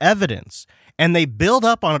as evidence, and they build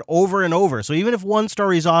up on it over and over. So even if one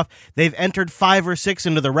story's off, they've entered 5 or 6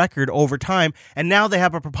 into the record over time, and now they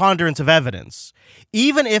have a preponderance of evidence.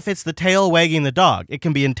 Even if it's the tail wagging the dog, it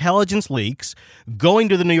can be intelligence leaks going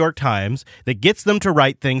to the New York Times that gets them to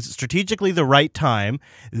write things at strategically the right time.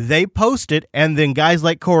 They post it, and then guys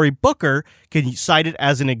like Cory Booker can cite it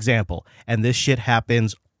as an example. And this shit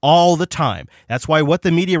happens all the time. That's why what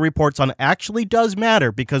the media reports on actually does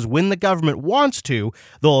matter, because when the government wants to,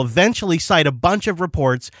 they'll eventually cite a bunch of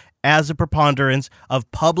reports as a preponderance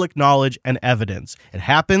of public knowledge and evidence. It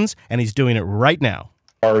happens, and he's doing it right now.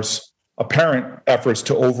 Barr's apparent efforts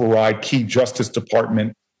to override key Justice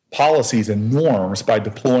Department policies and norms by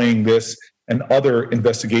deploying this and other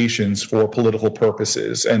investigations for political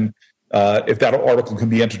purposes. And if that article can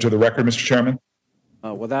be entered to the record, Mr. Chairman?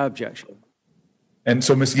 Without objection. And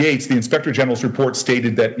so, Ms. Yates, the Inspector General's report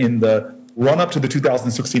stated that in the run-up to the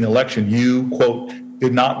 2016 election, you, quote,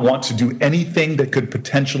 did not want to do anything that could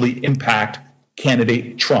potentially impact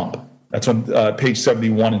candidate Trump. That's on page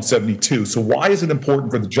 71 and 72. So why is it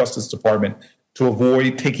important for the Justice Department to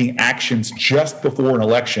avoid taking actions just before an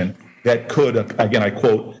election that could, again, I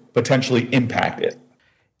quote, potentially impact it?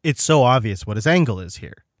 it's so obvious what his angle is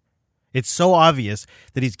here. It's so obvious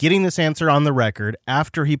that he's getting this answer on the record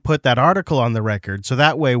after he put that article on the record. So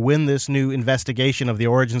that way, when this new investigation of the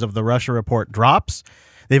origins of the Russia report drops,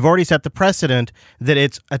 they've already set the precedent that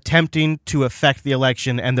it's attempting to affect the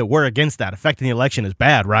election and that we're against that. Affecting the election is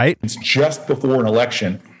bad, right? It's just before an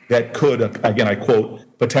election that could, again, I quote,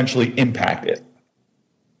 potentially impact it.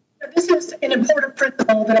 This is an important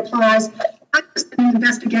principle that applies not just in the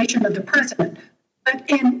investigation of the president, but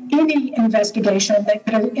in any investigation that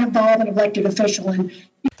could involve an elected official. And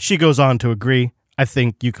she goes on to agree. I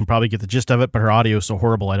think you can probably get the gist of it, but her audio is so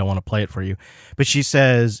horrible I don't want to play it for you. But she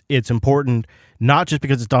says it's important, not just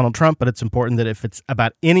because it's Donald Trump, but it's important that if it's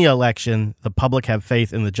about any election, the public have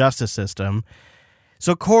faith in the justice system.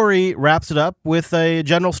 So Corey wraps it up with a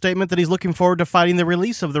general statement that he's looking forward to fighting the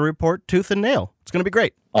release of the report tooth and nail. It's going to be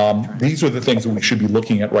great. These are the things that we should be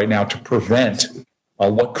looking at right now to prevent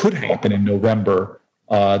what could happen in November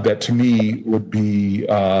that to me would be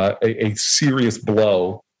a serious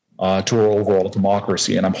blow to our overall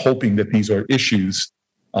democracy. And I'm hoping that these are issues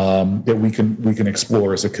that we can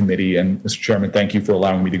explore as a committee. And Mr. Chairman, thank you for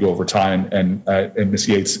allowing me to go over time. And Ms.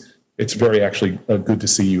 Yates, it's very actually good to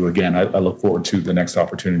see you again. I look forward to the next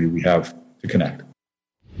opportunity we have to connect.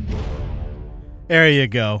 There you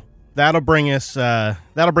go. That'll bring us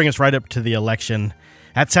right up to the election.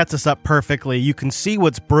 That sets us up perfectly. You can see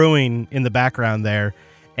what's brewing in the background there,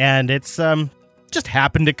 and it's just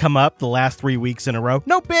happened to come up the last 3 weeks in a row.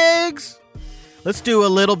 No bigs. Let's do a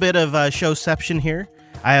little bit of showception here.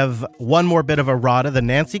 I have one more bit of errata. The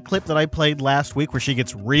Nancy clip that I played last week where she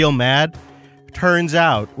gets real mad, turns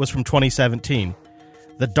out was from 2017.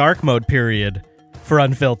 The dark mode period for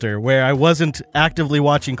Unfilter, where I wasn't actively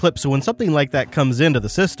watching clips. So when something like that comes into the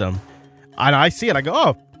system, and I see it, I go,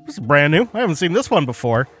 oh, this is brand new. I haven't seen this one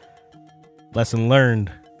before. Lesson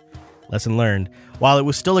learned. Lesson learned. While it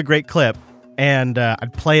was still a great clip, and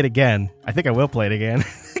I'd play it again. I think I will play it again.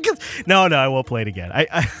 No, I won't play it again.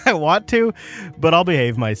 I want to, but I'll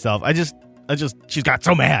behave myself. She's got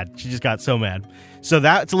so mad. She just got so mad. So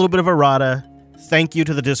that's a little bit of errata. Thank you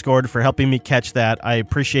to the Discord for helping me catch that. I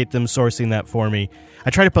appreciate them sourcing that for me. I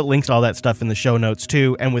try to put links to all that stuff in the show notes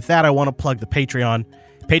too. And with that, I want to plug the Patreon.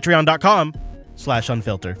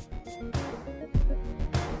 Patreon.com/unfilter.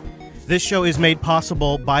 This show is made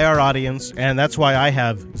possible by our audience, and that's why I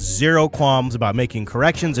have zero qualms about making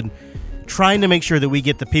corrections and trying to make sure that we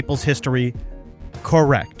get the people's history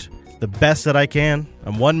correct. The best that I can.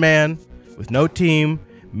 I'm one man with no team,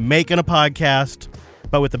 making a podcast,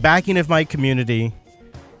 but with the backing of my community,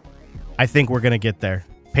 I think we're going to get there.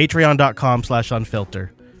 Patreon.com/unfilter.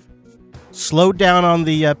 Slowed down on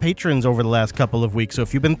the patrons over the last couple of weeks, so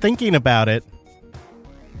if you've been thinking about it,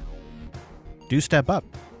 do step up.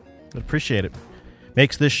 I'd appreciate it.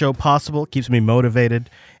 Makes this show possible, keeps me motivated,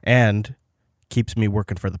 and keeps me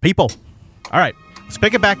working for the people. All right, let's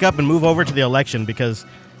pick it back up and move over to the election because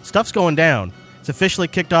stuff's going down. It's officially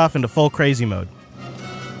kicked off into full crazy mode.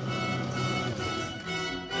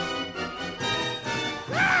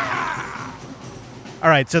 All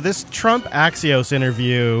right, so this Trump Axios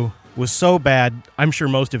interview was so bad. I'm sure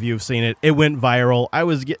most of you have seen it. It went viral. I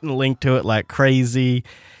was getting linked to it like crazy,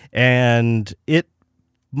 and it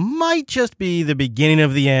might just be the beginning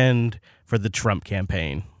of the end for the Trump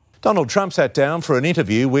campaign. Donald Trump sat down for an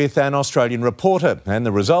interview with an Australian reporter, and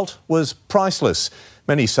the result was priceless.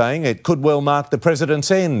 Many saying it could well mark the president's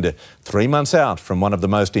end, 3 months out from one of the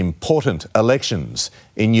most important elections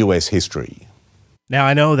in US history. Now,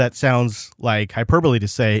 I know that sounds like hyperbole to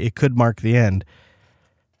say it could mark the end.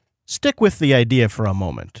 Stick with the idea for a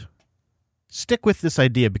moment. Stick with this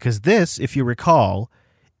idea because this, if you recall,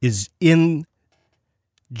 is in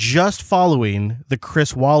just following the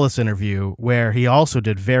Chris Wallace interview where he also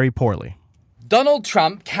did very poorly. Donald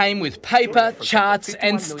Trump came with paper, charts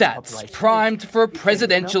and stats, primed for a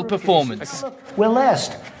presidential performance. We're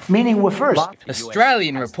last, meaning we're first.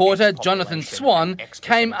 Australian reporter Jonathan Swan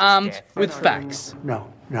came armed with facts. No.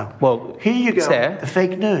 Well, here you go. The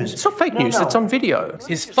fake news. It's not fake news, it's on video.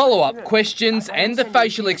 His follow-up questions and the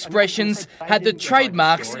facial expressions had the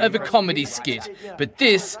trademarks of a comedy skit. But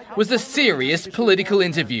this was a serious political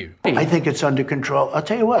interview. I think it's under control. I'll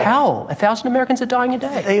tell you what. How? 1,000 Americans are dying a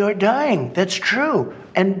day. They are dying. That's true.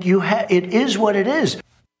 And it is what it is.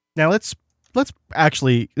 Now let's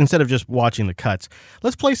actually, instead of just watching the cuts,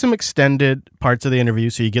 let's play some extended parts of the interview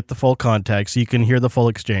so you get the full context, so you can hear the full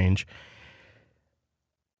exchange.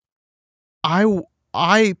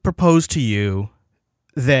 I propose to you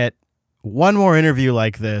that one more interview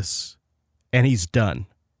like this, and he's done.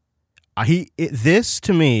 This,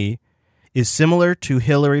 to me, is similar to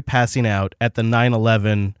Hillary passing out at the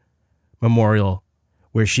 9/11 memorial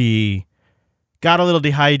where she got a little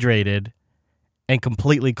dehydrated and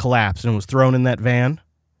completely collapsed and was thrown in that van.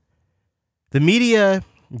 The media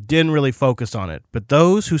didn't really focus on it, but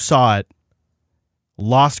those who saw it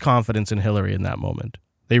lost confidence in Hillary in that moment.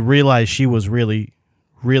 They realized she was really,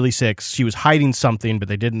 really sick. She was hiding something, but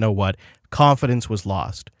they didn't know what. Confidence was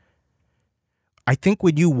lost. I think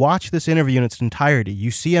when you watch this interview in its entirety, you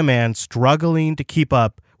see a man struggling to keep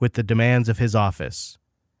up with the demands of his office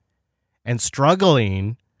and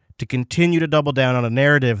struggling to continue to double down on a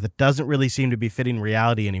narrative that doesn't really seem to be fitting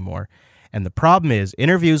reality anymore. And the problem is,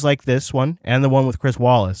 interviews like this one and the one with Chris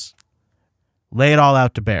Wallace lay it all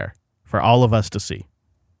out to bear for all of us to see.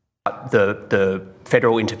 The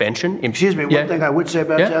federal intervention. Excuse me, one thing I would say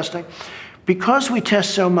about testing. Because we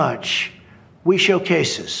test so much, we show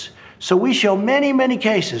cases. So we show many, many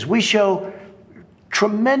cases. We show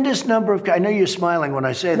tremendous number of... I know you're smiling when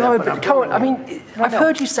I say that. No, but come on. I mean, I've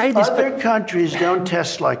heard you say this. Other countries don't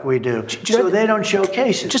test like we do, so they don't show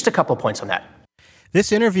cases. Just a couple of points on that.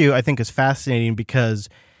 This interview, I think, is fascinating because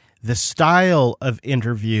the style of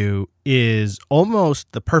interview is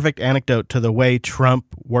almost the perfect anecdote to the way Trump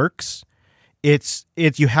works. It's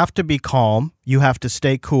you have to be calm, you have to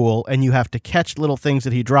stay cool, and you have to catch little things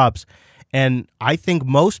that he drops. And I think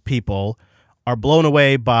most people are blown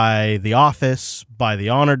away by The Office, by the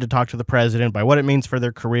honor to talk to the president, by what it means for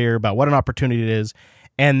their career, about what an opportunity it is,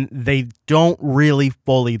 and they don't really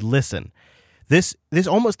fully listen. This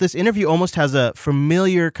interview almost has a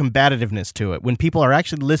familiar combativeness to it when people are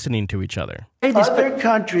actually listening to each other. Other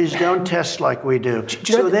countries don't test like we do,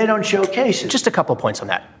 so they don't show cases. Just a couple of points on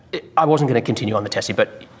that. I wasn't going to continue on the testing,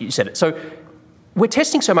 but you said it. So we're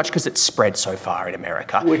testing so much because it's spread so far in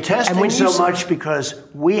America. We're testing so much because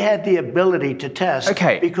we had the ability to test.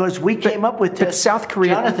 Okay. Because we came up with tests. But South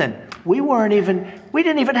Korea... Jonathan, we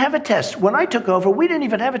didn't even have a test. When I took over, we didn't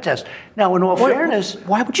even have a test. Now, in all fairness...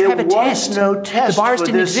 Why would you have a test? There was no test. The virus for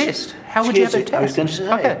didn't this. exist. How would you have a test? I was going to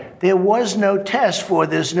say, there was no test for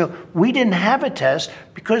this new... We didn't have a test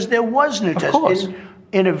because there was no test. Of course.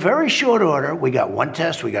 In a very short order, we got one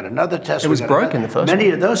test, we got another test. It was broken, the first one. Many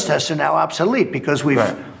of those tests are now obsolete because we've,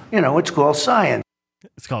 it's called science.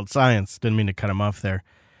 It's called science. Didn't mean to cut him off there.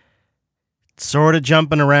 Sort of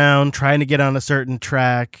jumping around, trying to get on a certain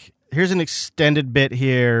track. Here's an extended bit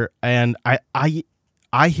here, and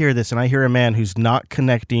I hear this, and I hear a man who's not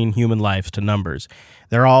connecting human lives to numbers.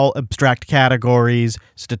 They're all abstract categories,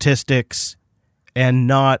 statistics, and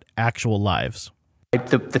not actual lives.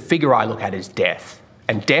 The figure I look at is death.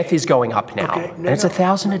 And death is going up now. And it's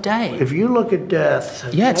 1,000 a day. If you look at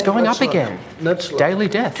death... Yeah, it's going up again. Daily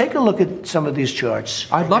death. Take a look at some of these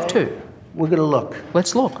charts. I'd love to. We're going to look.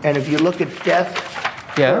 Let's look. And if you look at death...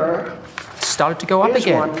 It's started to go up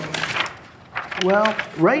again. Well,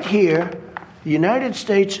 right here, the United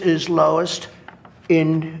States is lowest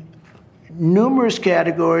in numerous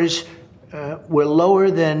categories. We're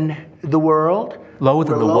lower than the world. Lower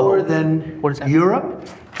than the world? Lower than what is that? Europe.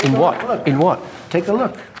 In what? Look. In what? Take a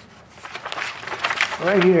look.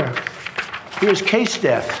 Right here. Here's case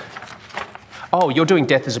death. Oh, you're doing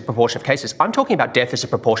death as a proportion of cases. I'm talking about death as a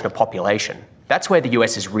proportion of population. That's where the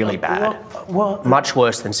US is really bad. Much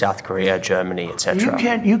worse than South Korea, Germany, etc.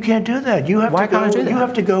 You can't do that. You have Why to go, can't I do that? You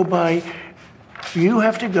have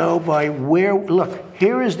to go by where. Look,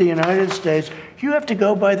 here is the United States. You have to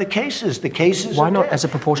go by the cases. The cases. Why not as a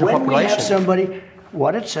proportion of population? When we have somebody.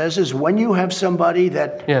 What it says is when you have somebody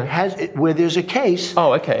that has where there's a case.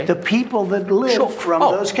 Oh, okay. The people that live from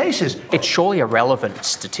those cases. It's surely a relevant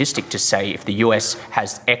statistic to say if the US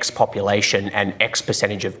has X population and X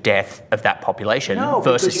percentage of death of that population versus South Korea. No,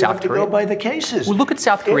 because you have to go by the cases. Well, look at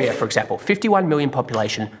South Korea, for example. 51 million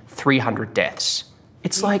population, 300 deaths.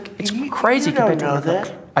 It's crazy compared to... You don't know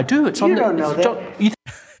that. I do. It's you don't know that.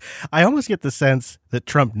 I almost get the sense that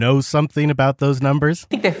Trump knows something about those numbers.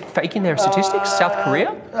 You think they're faking their statistics? South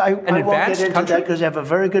Korea? I won't get into that because they have a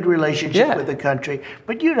very good relationship with the country.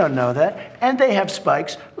 But you don't know that. And they have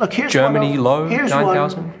spikes. Look, here's Germany, low,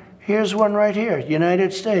 9,000. Here's one right here,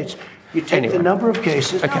 United States. You take the number of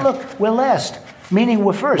cases. Now look, we're last, meaning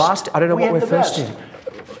we're first. Last? I don't know what we're first in.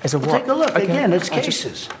 As a what? Take a look. Again, it's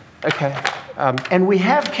cases. And we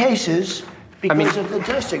have cases... Because of the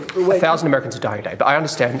testing. 1,000 Americans are dying a day. But I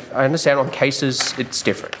understand on cases, it's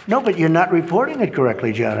different. No, but you're not reporting it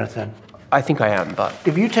correctly, Jonathan. I think I am, but...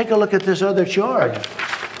 If you take a look at this other chart,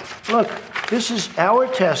 look, this is our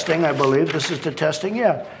testing, I believe. This is the testing,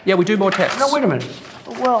 Yeah, we do more tests. No, wait a minute.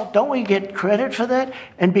 Well, don't we get credit for that?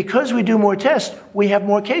 And because we do more tests, we have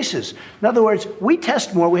more cases. In other words, we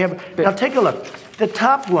test more, we have... Now, take a look. The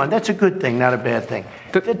top one, that's a good thing, not a bad thing.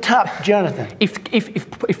 But the top, Jonathan.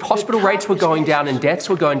 If hospital rates were going down and deaths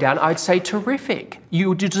were going down, I'd say terrific.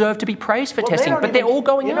 You deserve to be praised for testing, but they're all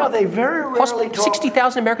going up. They very rarely talk.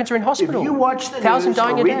 60,000 Americans are in hospital. If you watch the news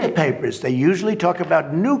or read the papers, they usually talk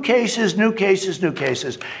about new cases, new cases, new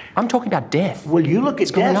cases. I'm talking about death. Well, you look at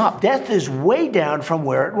death. Death is way down from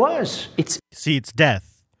where it was. It's death.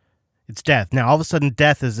 It's death. Now, all of a sudden,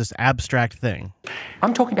 death is this abstract thing.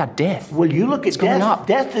 I'm talking about death. Well, you look at death.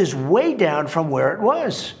 Death is way down from where it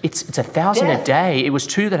was. It's 1,000 a day. It was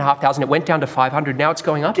 2,500. It went down to 500. Now it's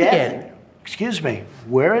going up again. Excuse me.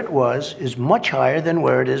 Where it was is much higher than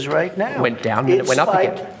where it is right now. It went down and it went up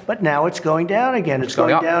again. But now it's going down again. It's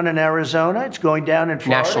going down in Arizona. It's going down in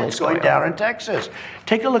Florida. Nationally, it's going down in Texas.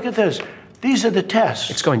 Take a look at this. These are the tests.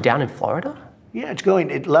 It's going down in Florida? Yeah,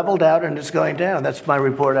 it leveled out and it's going down. That's my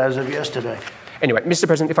report as of yesterday. Anyway, Mr.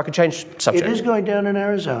 President, if I could change subject. It is going down in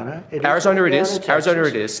Arizona. Arizona it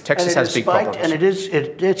is. Texas has big problems. And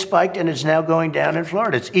it spiked and it's now going down in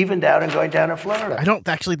Florida. It's evened out and going down in Florida. I don't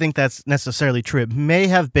actually think that's necessarily true. It may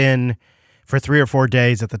have been for 3 or 4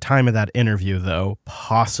 days at the time of that interview, though.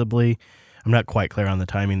 Possibly. I'm not quite clear on the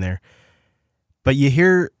timing there. But you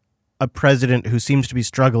hear a president who seems to be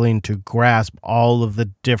struggling to grasp all of the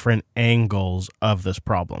different angles of this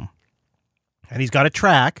problem. And he's got a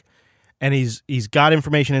track, and he's got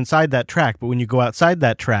information inside that track, but when you go outside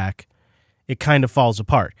that track, it kind of falls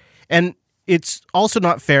apart. And it's also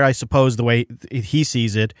not fair, I suppose, the way he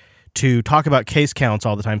sees it, to talk about case counts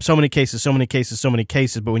all the time. So many cases, so many cases, so many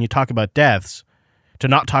cases, but when you talk about deaths, to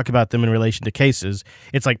not talk about them in relation to cases,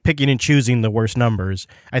 it's like picking and choosing the worst numbers,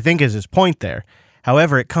 I think is his point there.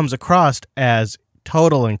 However, it comes across as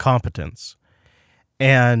total incompetence,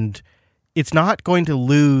 and it's not going to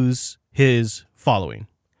lose his following.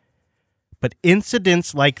 But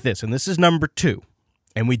incidents like this, and this is number 2,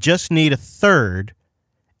 and we just need a third,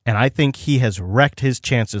 and I think he has wrecked his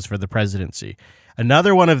chances for the presidency.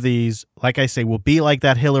 Another one of these, like I say, will be like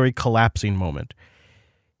that Hillary collapsing moment.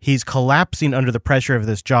 He's collapsing under the pressure of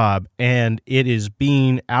this job, and it is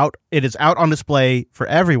out on display for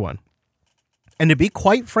everyone. And to be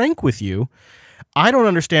quite frank with you, I don't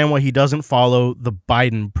understand why he doesn't follow the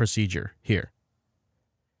Biden procedure here.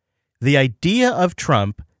 The idea of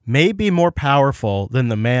Trump may be more powerful than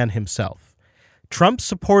the man himself. Trump's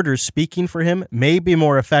supporters speaking for him may be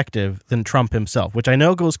more effective than Trump himself, which I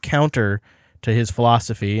know goes counter to his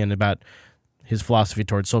philosophy and about his philosophy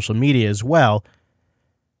towards social media as well.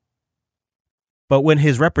 But when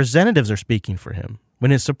his representatives are speaking for him, when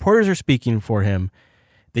his supporters are speaking for him,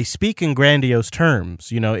 they speak in grandiose terms.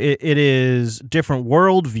 You know, it is different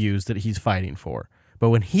worldviews that he's fighting for. But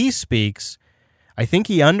when he speaks, I think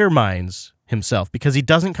he undermines himself because he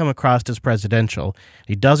doesn't come across as presidential.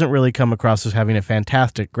 He doesn't really come across as having a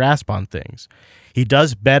fantastic grasp on things. He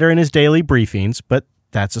does better in his daily briefings, but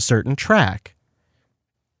that's a certain track.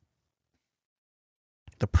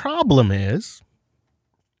 The problem is,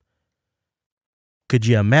 could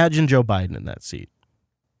you imagine Joe Biden in that seat?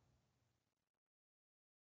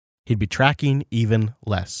 He'd be tracking even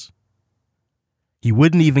less. He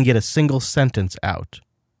wouldn't even get a single sentence out.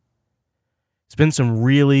 It's been some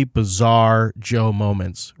really bizarre Joe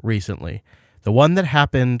moments recently. The one that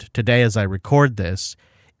happened today as I record this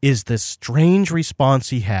is this strange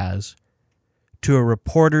response he has to a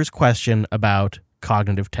reporter's question about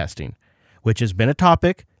cognitive testing, which has been a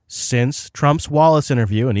topic since Trump's Wallace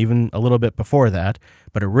interview and even a little bit before that,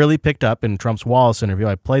 but it really picked up in Trump's Wallace interview.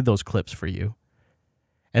 I played those clips for you.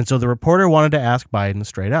 And so the reporter wanted to ask Biden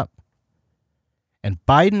straight up. And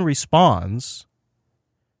Biden responds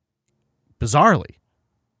bizarrely.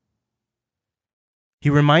 He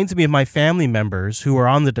reminds me of my family members who are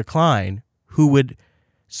on the decline who would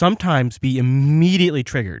sometimes be immediately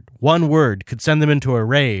triggered. One word could send them into a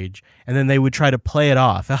rage, and then they would try to play it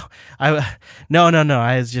off. No,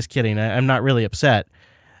 I was just kidding. I'm not really upset.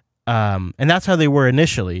 And that's how they were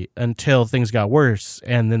initially until things got worse,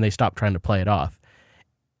 and then they stopped trying to play it off.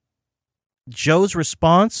 Joe's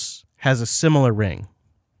response has a similar ring.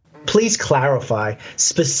 Please clarify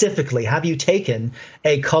specifically, have you taken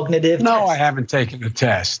a cognitive test? No, I haven't taken a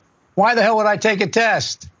test. Why the hell would I take a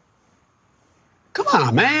test? Come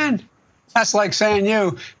on, man. That's like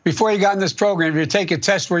saying before you got in this program, if you take a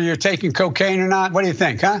test where you're taking cocaine or not, what do you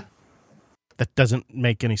think, huh? That doesn't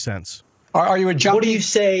make any sense. Are you a junkie? What do you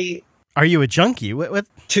say? Are you a junkie? What?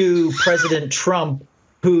 To President Trump,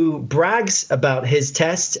 who brags about his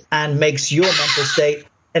test and makes your mental state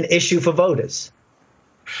an issue for voters?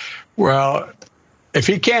 Well, if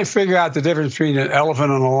he can't figure out the difference between an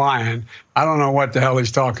elephant and a lion, I don't know what the hell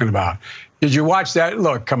he's talking about. Did you watch that?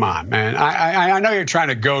 Look, come on, man. I know you're trying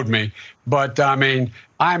to goad me, but I mean,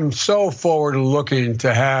 I'm so forward looking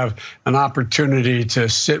to have an opportunity to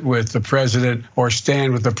sit with the president or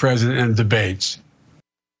stand with the president in debates.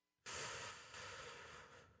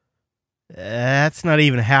 That's not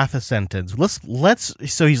even half a sentence. Let's.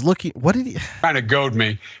 So he's looking. What did he? Trying to goad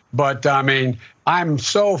me, but I mean, I'm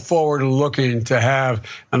so forward looking to have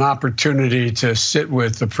an opportunity to sit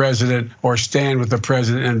with the president or stand with the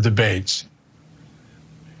president in debates.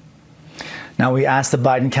 Now, we asked the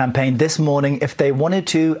Biden campaign this morning if they wanted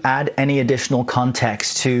to add any additional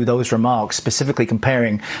context to those remarks, specifically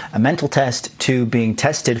comparing a mental test to being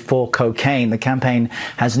tested for cocaine. The campaign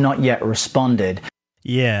has not yet responded.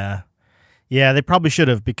 Yeah, they probably should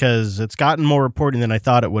have, because it's gotten more reporting than I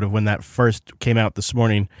thought it would have when that first came out this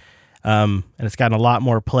morning. And it's gotten a lot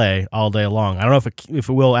more play all day long. I don't know if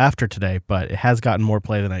it will after today, but it has gotten more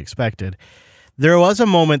play than I expected. There was a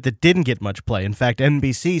moment that didn't get much play. In fact,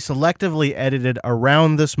 NBC selectively edited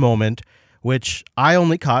around this moment, which I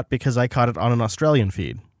only caught because I caught it on an Australian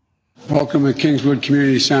feed. Welcome to Kingswood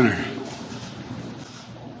Community Center.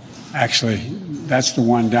 Actually, that's the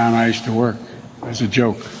one down I used to work. As a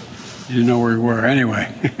joke. You didn't know where we were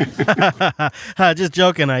anyway. Just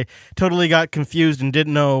joking. I totally got confused and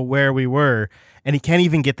didn't know where we were. And he can't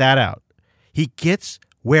even get that out. He gets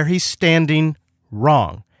where he's standing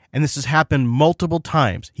wrong. And this has happened multiple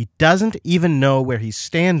times. He doesn't even know where he's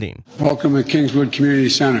standing. Welcome to Kingswood Community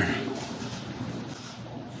Center.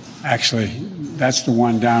 Actually, that's the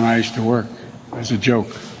one down I used to work. As a joke.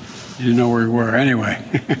 You didn't know where we were anyway.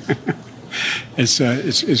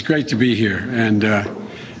 It's great to be here and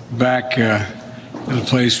back in a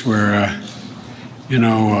place where,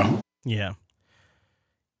 Yeah.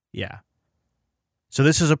 So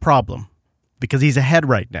this is a problem because he's ahead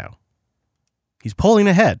right now. He's polling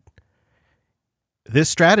ahead. This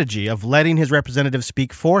strategy of letting his representatives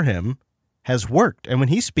speak for him has worked. And when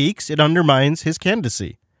he speaks, it undermines his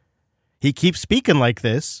candidacy. He keeps speaking like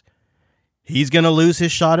this, he's going to lose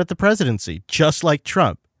his shot at the presidency, just like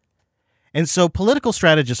Trump. And so political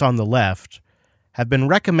strategists on the left have been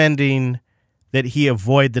recommending that he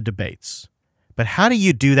avoid the debates. But how do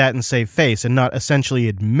you do that and save face and not essentially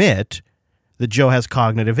admit that Joe has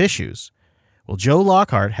cognitive issues? Well, Joe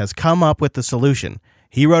Lockhart has come up with the solution.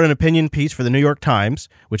 He wrote an opinion piece for the New York Times,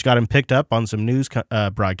 which got him picked up on some news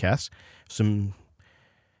broadcasts, some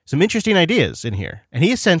interesting ideas in here. And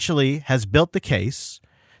he essentially has built the case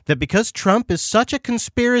that because Trump is such a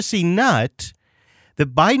conspiracy nut,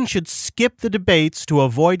 that Biden should skip the debates to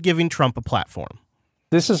avoid giving Trump a platform.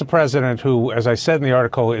 This is a president who, as I said in the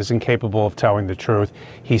article, is incapable of telling the truth.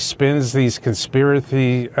 He spins these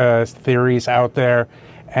conspiracy theories out there.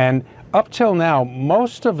 And up till now,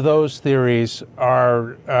 most of those theories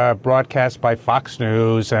are broadcast by Fox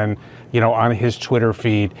News and, on his Twitter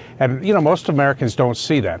feed. And, most Americans don't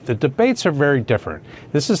see that. The debates are very different.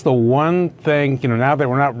 This is the one thing, now that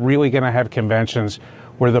we're not really going to have conventions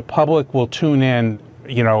where the public will tune in,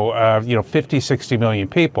 50, 60 million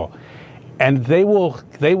people. And they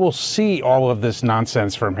will see all of this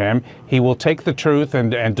nonsense from him. He will take the truth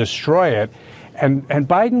and destroy it. And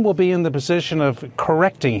Biden will be in the position of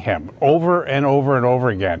correcting him over and over and over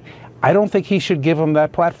again. I don't think he should give him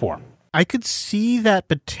that platform. I could see that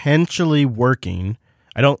potentially working.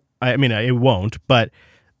 It won't, but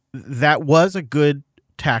that was a good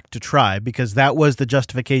tack to try because that was the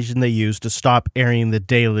justification they used to stop airing the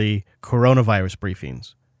daily coronavirus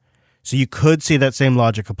briefings. So you could see that same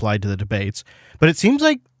logic applied to the debates, but it seems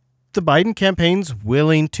like the Biden campaign's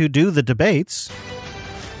willing to do the debates.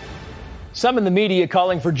 Some in the media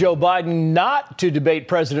calling for Joe Biden not to debate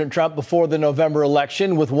President Trump before the November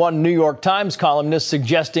election, with one New York Times columnist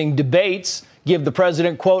suggesting debates give the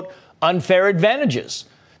president, quote, unfair advantages.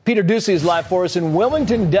 Peter Ducey is live for us in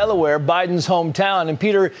Wilmington, Delaware, Biden's hometown. And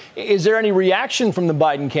Peter, is there any reaction from the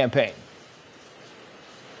Biden campaign?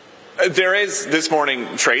 There is this morning,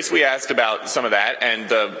 Trace. We asked about some of that, and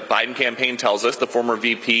the Biden campaign tells us the former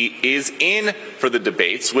VP is in for the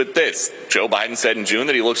debates with this. Joe Biden said in June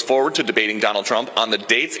that he looks forward to debating Donald Trump on the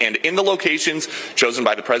dates and in the locations chosen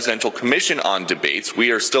by the Presidential Commission on Debates. We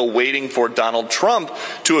are still waiting for Donald Trump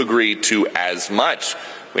to agree to as much.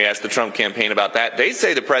 We asked the Trump campaign about that. They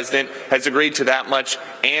say the president has agreed to that much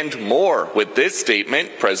and more. With this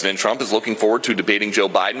statement, President Trump is looking forward to debating Joe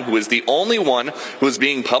Biden, who is the only one who is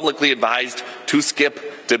being publicly advised to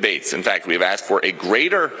skip debates. In fact, we have asked for a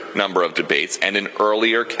greater number of debates and an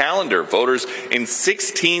earlier calendar. Voters in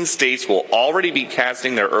 16 states will already be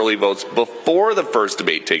casting their early votes before the first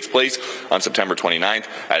debate takes place on September 29th,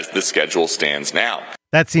 as the schedule stands now.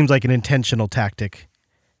 That seems like an intentional tactic.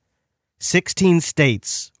 16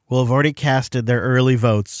 states will have already casted their early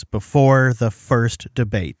votes before the first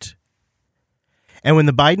debate. And when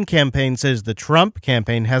the Biden campaign says the Trump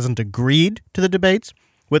campaign hasn't agreed to the debates,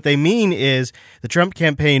 what they mean is the Trump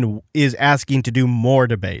campaign is asking to do more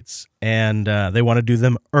debates, and they want to do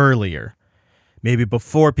them earlier, maybe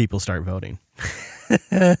before people start voting.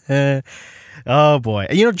 Oh, boy.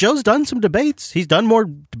 You know, Joe's done some debates. He's done more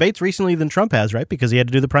debates recently than Trump has, right? Because he had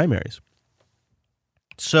to do the primaries.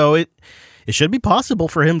 So it should be possible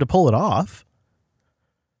for him to pull it off.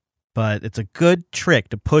 But it's a good trick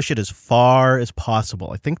to push it as far as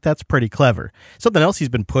possible. I think that's pretty clever. Something else he's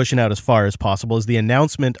been pushing out as far as possible is the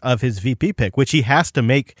announcement of his VP pick, which he has to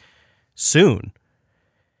make soon.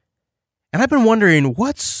 And I've been wondering,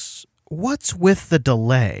 what's with the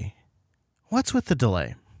delay? What's with the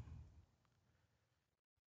delay?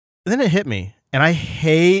 Then it hit me, and I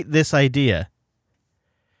hate this idea.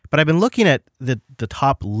 But I've been looking at the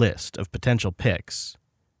top list of potential picks.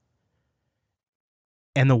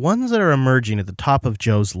 And the ones that are emerging at the top of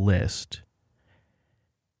Joe's list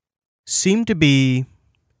seem to be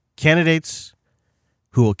candidates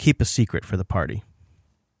who will keep a secret for the party.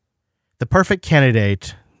 The perfect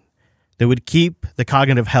candidate that would keep the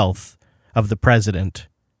cognitive health of the president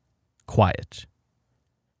quiet.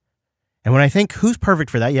 And when I think who's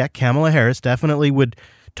perfect for that, yeah, Kamala Harris definitely would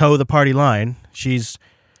toe the party line. She's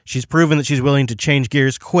proven that she's willing to change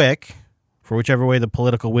gears quick for whichever way the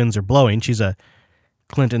political winds are blowing. She's a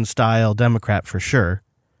Clinton-style Democrat for sure.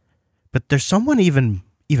 But there's someone even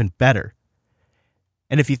better.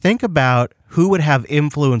 And if you think about who would have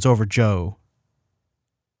influence over Joe,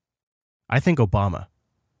 I think Obama.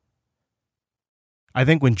 I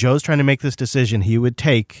think when Joe's trying to make this decision, he would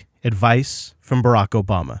take advice from Barack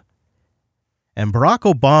Obama. And Barack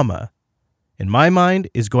Obama, in my mind,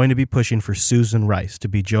 is going to be pushing for Susan Rice to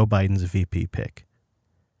be Joe Biden's VP pick.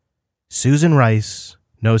 Susan Rice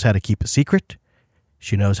knows how to keep a secret.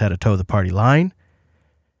 She knows how to toe the party line.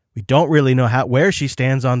 We don't really know where she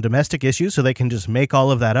stands on domestic issues, so they can just make all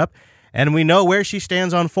of that up. And we know where she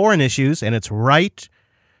stands on foreign issues, and it's right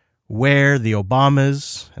where the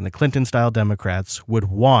Obamas and the Clinton-style Democrats would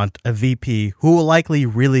want a VP who will likely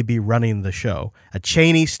really be running the show, a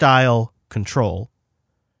Cheney-style control.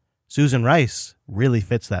 Susan Rice really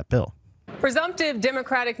fits that bill. Presumptive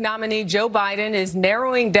Democratic nominee Joe Biden is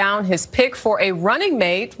narrowing down his pick for a running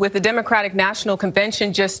mate with the Democratic National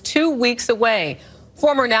Convention just 2 weeks away.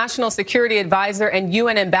 Former National Security Advisor and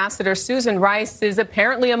UN Ambassador Susan Rice is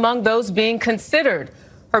apparently among those being considered.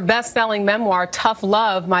 Her best-selling memoir, Tough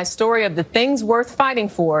Love, My Story of the Things Worth Fighting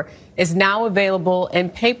For, is now available in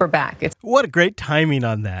paperback. What a great timing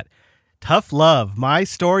on that. Tough Love, My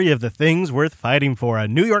Story of the Things Worth Fighting For, a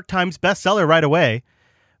New York Times bestseller right away,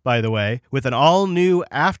 by the way, with an all-new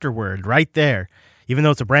afterword right there, even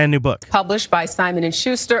though it's a brand new book. Published by Simon &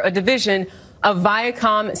 Schuster, a division of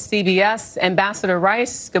Viacom CBS. Ambassador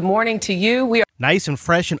Rice, good morning to you. We are nice and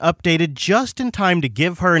fresh and updated just in time to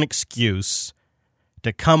give her an excuse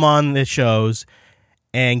to come on the shows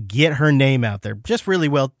and get her name out there. Just really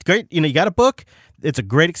well. Great. You know, you got a book. It's a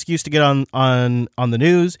great excuse to get on the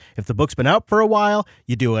news. If the book's been out for a while,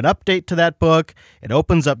 you do an update to that book. It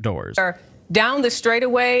opens up doors. Down the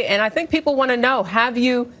straightaway, and I think people want to know, have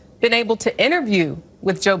you been able to interview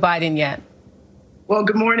with Joe Biden yet? Well,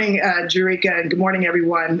 good morning, Jerika, and good morning,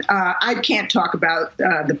 everyone. I can't talk about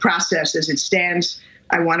the process as it stands.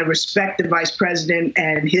 I want to respect the vice president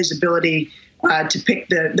and his ability to pick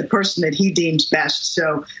the person that he deems best.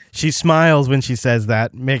 So she smiles when she says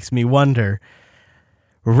that. Makes me wonder.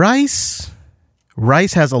 Rice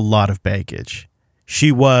has a lot of baggage.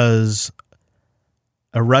 She was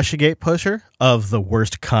a Russiagate pusher of the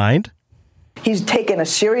worst kind. He's taken a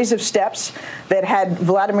series of steps that had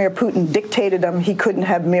Vladimir Putin dictated them, he couldn't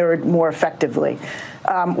have mirrored more effectively.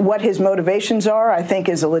 What his motivations are, I think,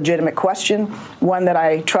 is a legitimate question, one that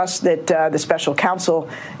I trust that the special counsel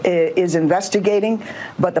is investigating.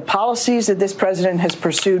 But the policies that this president has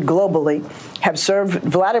pursued globally have served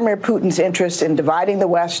Vladimir Putin's interests in dividing the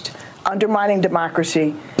West, undermining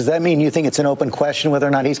democracy. Does that mean you think it's an open question whether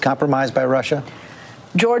or not he's compromised by Russia?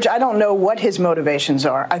 George, I don't know what his motivations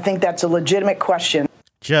are. I think that's a legitimate question.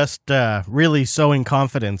 Just really sowing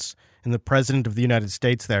confidence in the president of the United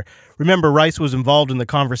States there. Remember, Rice was involved in the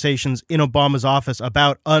conversations in Obama's office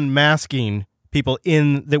about unmasking people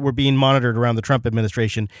that were being monitored around the Trump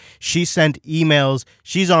administration. She sent emails.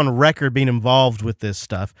 She's on record being involved with this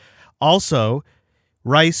stuff. Also,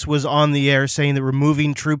 Rice was on the air saying that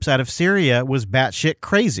removing troops out of Syria was batshit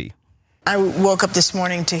crazy. I woke up this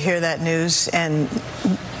morning to hear that news, and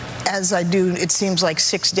as I do, it seems like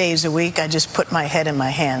 6 days a week, I just put my head in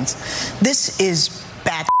my hands. This is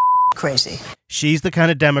bat crazy. She's the kind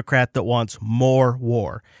of Democrat that wants more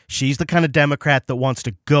war. She's the kind of Democrat that wants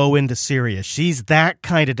to go into Syria. She's that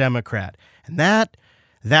kind of Democrat. And that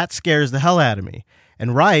scares the hell out of me.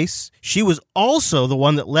 And Rice, she was also the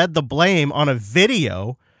one that led the blame on a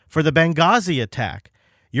video for the Benghazi attack.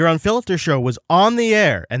 Your Unfiltered show was on the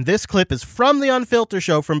air, and this clip is from the Unfiltered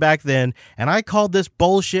show from back then, and I called this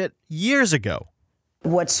bullshit years ago.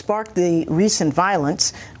 What sparked the recent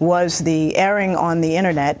violence was the airing on the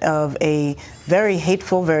internet of a very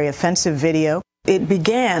hateful, very offensive video. It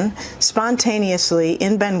began spontaneously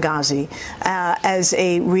in Benghazi as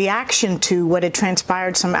a reaction to what had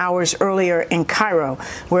transpired some hours earlier in Cairo,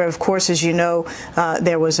 where, of course, as you know,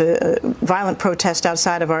 there was a violent protest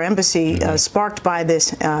outside of our embassy sparked by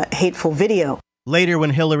this hateful video. Later, when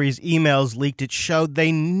Hillary's emails leaked, it showed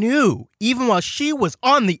they knew, even while she was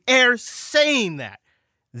on the air saying that,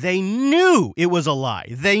 they knew it was a lie.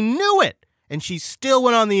 They knew it. And she still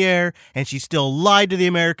went on the air, and she still lied to the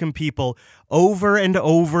American people over and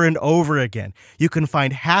over and over again. You can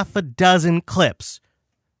find half a dozen clips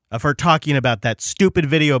of her talking about that stupid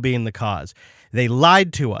video being the cause. They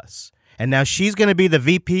lied to us. And now she's going to be the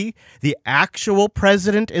VP, the actual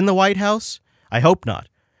president in the White House? I hope not.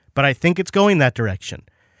 But I think it's going that direction.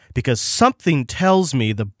 Because something tells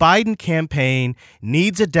me the Biden campaign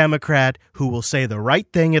needs a Democrat who will say the right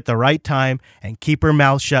thing at the right time and keep her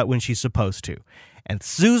mouth shut when she's supposed to. And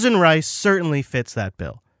Susan Rice certainly fits that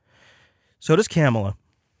bill. So does Kamala.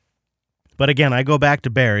 But again, I go back to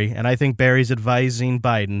Barry, and I think Barry's advising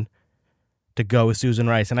Biden to go with Susan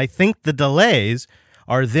Rice. And I think the delays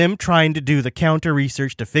are them trying to do the counter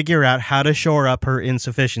research to figure out how to shore up her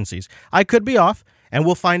insufficiencies. I could be off, and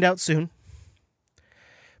we'll find out soon.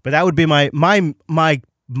 But that would be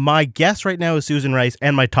my guess right now is Susan Rice,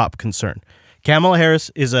 and my top concern. Kamala Harris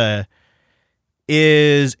is a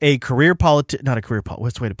career politician, not a career politician.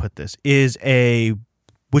 What's the way to put this? Is a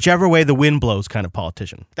whichever way the wind blows kind of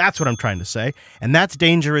politician. That's what I'm trying to say, and that's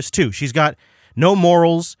dangerous too. She's got no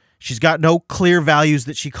morals. She's got no clear values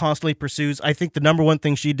that she constantly pursues. I think the number one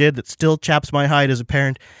thing she did that still chaps my hide as a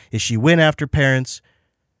parent is she went after parents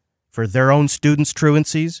for their own students'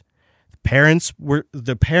 truancies.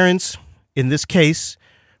 The parents in this case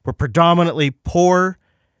were predominantly poor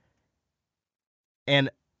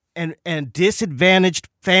and disadvantaged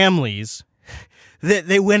families that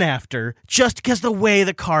they went after just because the way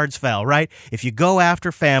the cards fell, right? If you go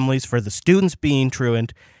after families for the students being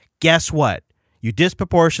truant, guess what? You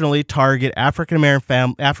disproportionately target African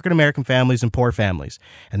American families and poor families.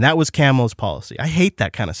 And that was Kamala's policy. I hate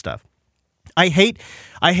that kind of stuff. I hate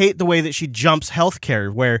the way that she jumps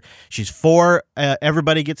healthcare, where she's for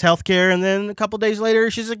everybody gets healthcare, and then a couple days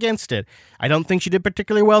later she's against it. I don't think she did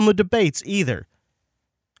particularly well in the debates either.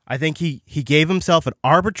 I think he gave himself an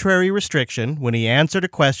arbitrary restriction when he answered a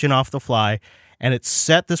question off the fly, and it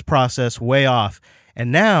set this process way off.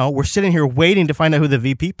 And now we're sitting here waiting to find out who the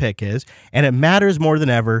VP pick is, and it matters more than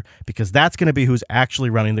ever because that's going to be who's actually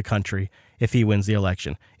running the country if he wins the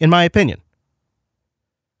election, in my opinion.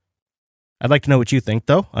 I'd like to know what you think,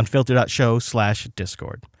 though,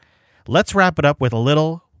 unfiltered.show/Discord. Let's wrap it up with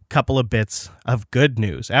a couple of bits of good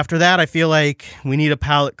news. After that, I feel like we need a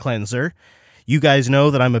palate cleanser. You guys know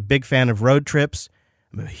that I'm a big fan of road trips.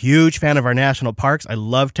 I'm a huge fan of our national parks. I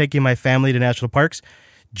love taking my family to national parks.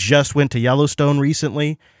 Just went to Yellowstone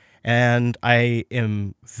recently, and I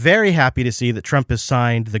am very happy to see that Trump has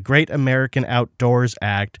signed the Great American Outdoors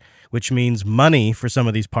Act, which means money for some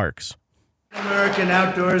of these parks. The American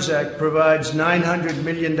Outdoors Act provides $900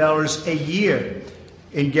 million a year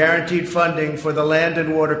in guaranteed funding for the Land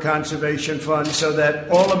and Water Conservation Fund so that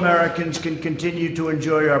all Americans can continue to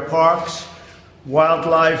enjoy our parks,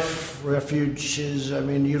 wildlife, refuges. I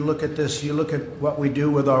mean, you look at this, you look at what we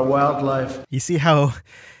do with our wildlife. You see how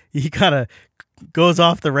he kind of goes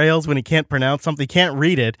off the rails when he can't pronounce something, he can't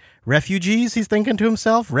read it. Refugees, he's thinking to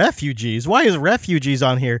himself, refugees. Why is refugees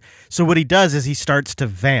on here? So what he does is he starts to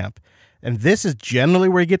vamp. And this is generally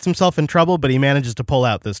where he gets himself in trouble, but he manages to pull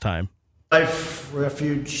out this time. Life,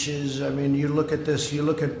 refuges. I mean, you look at this, you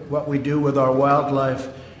look at what we do with our wildlife,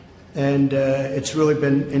 and it's really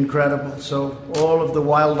been incredible. So all of the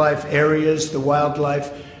wildlife areas, the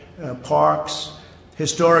wildlife parks,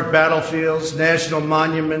 historic battlefields, national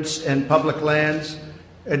monuments, and public lands.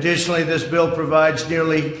 Additionally, this bill provides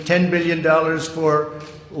nearly $10 billion for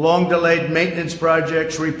long-delayed maintenance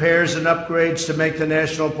projects, repairs, and upgrades to make the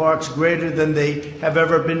national parks greater than they have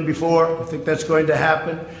ever been before. I think that's going to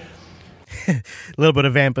happen. A little bit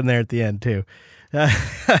of vamping there at the end, too.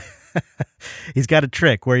 He's got a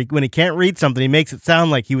trick where when he can't read something, he makes it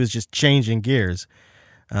sound like he was just changing gears.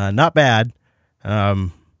 Not bad.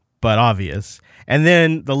 but obvious. And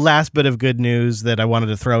then the last bit of good news that I wanted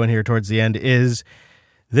to throw in here towards the end is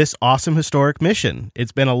this awesome historic mission.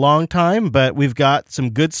 It's been a long time, but we've got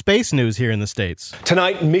some good space news here in the States.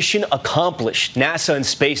 Tonight, mission accomplished. NASA and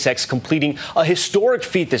SpaceX completing a historic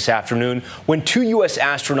feat this afternoon when 2 U.S.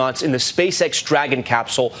 astronauts in the SpaceX Dragon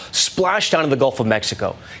capsule splashed down in the Gulf of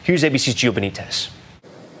Mexico. Here's ABC's Gio Benitez.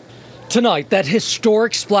 Tonight, that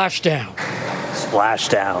historic splashdown.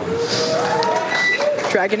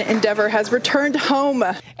 Dragon Endeavour has returned home.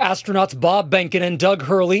 Astronauts Bob Behnken and Doug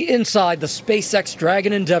Hurley inside the SpaceX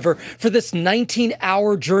Dragon Endeavour for this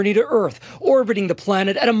 19-hour journey to Earth, orbiting the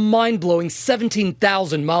planet at a mind-blowing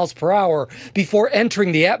 17,000 miles per hour before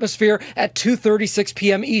entering the atmosphere at 2:36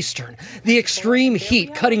 p.m. Eastern. The extreme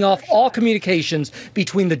heat cutting off all communications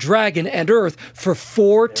between the Dragon and Earth for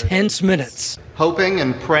 4 tense minutes. Hoping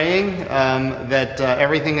and praying that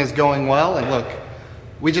everything is going well. And look,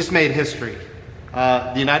 we just made history.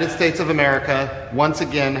 The United States of America once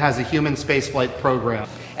again has a human spaceflight program.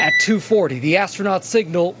 At 2:40, the astronauts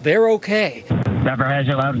signal they're okay. Never has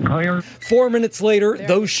you loud and clear. 4 minutes later,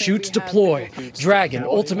 those chutes deploy. Dragon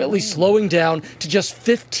ultimately slowing down to just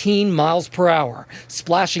 15 miles per hour,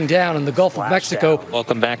 splashing down in the Gulf of Mexico.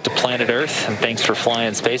 Welcome back to planet Earth, and thanks for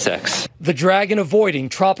flying SpaceX. The Dragon avoiding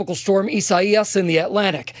Tropical Storm Isaias in the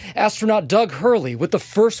Atlantic. Astronaut Doug Hurley with the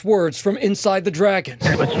first words from inside the Dragon.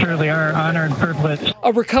 It was truly our honor and privilege.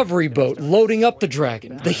 A recovery boat loading up the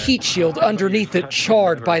Dragon, the heat shield underneath it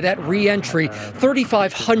charred by that re-entry,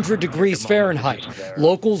 3,500 degrees Fahrenheit.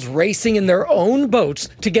 Locals racing in their own boats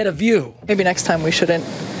to get a view. Maybe next time we shouldn't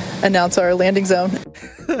announce our landing zone.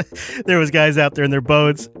 There was guys out there in their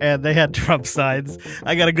boats, and they had Trump signs.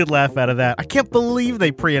 I got a good laugh out of that. I can't believe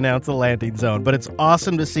they pre-announced the landing zone, but it's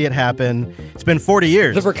awesome to see it happen. It's been 40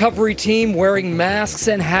 years. The recovery team wearing masks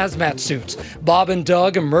and hazmat suits. Bob and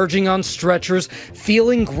Doug emerging on stretchers,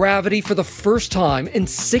 feeling gravity for the first time in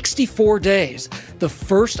 64 days. The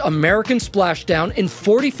first American splashdown in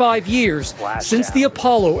 45 years since the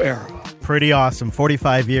Apollo era. Pretty awesome.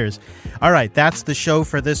 45 years. All right, that's the show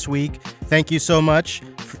for this week. Thank you so much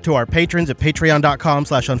to our patrons at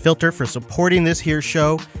patreon.com/unfilter for supporting this here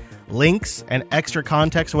show. Links and extra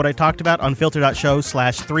context of what I talked about,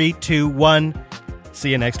 unfilter.show/321.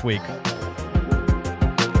 See you next week.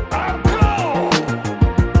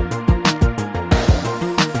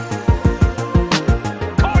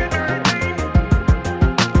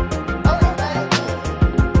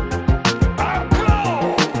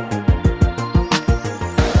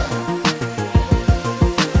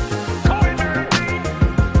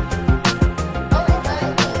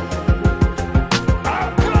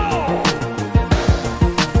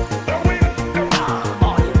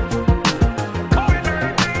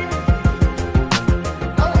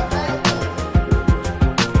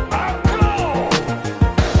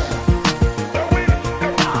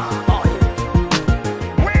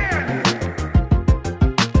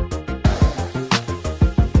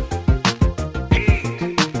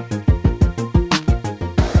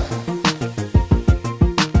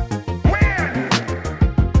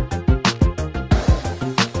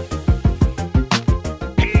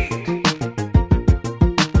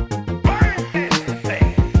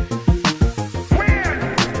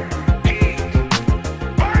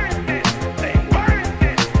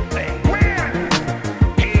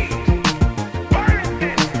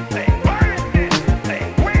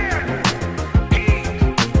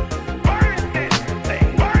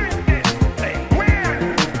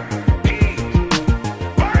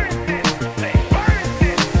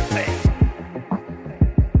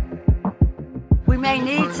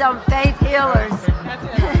 Some faith healers.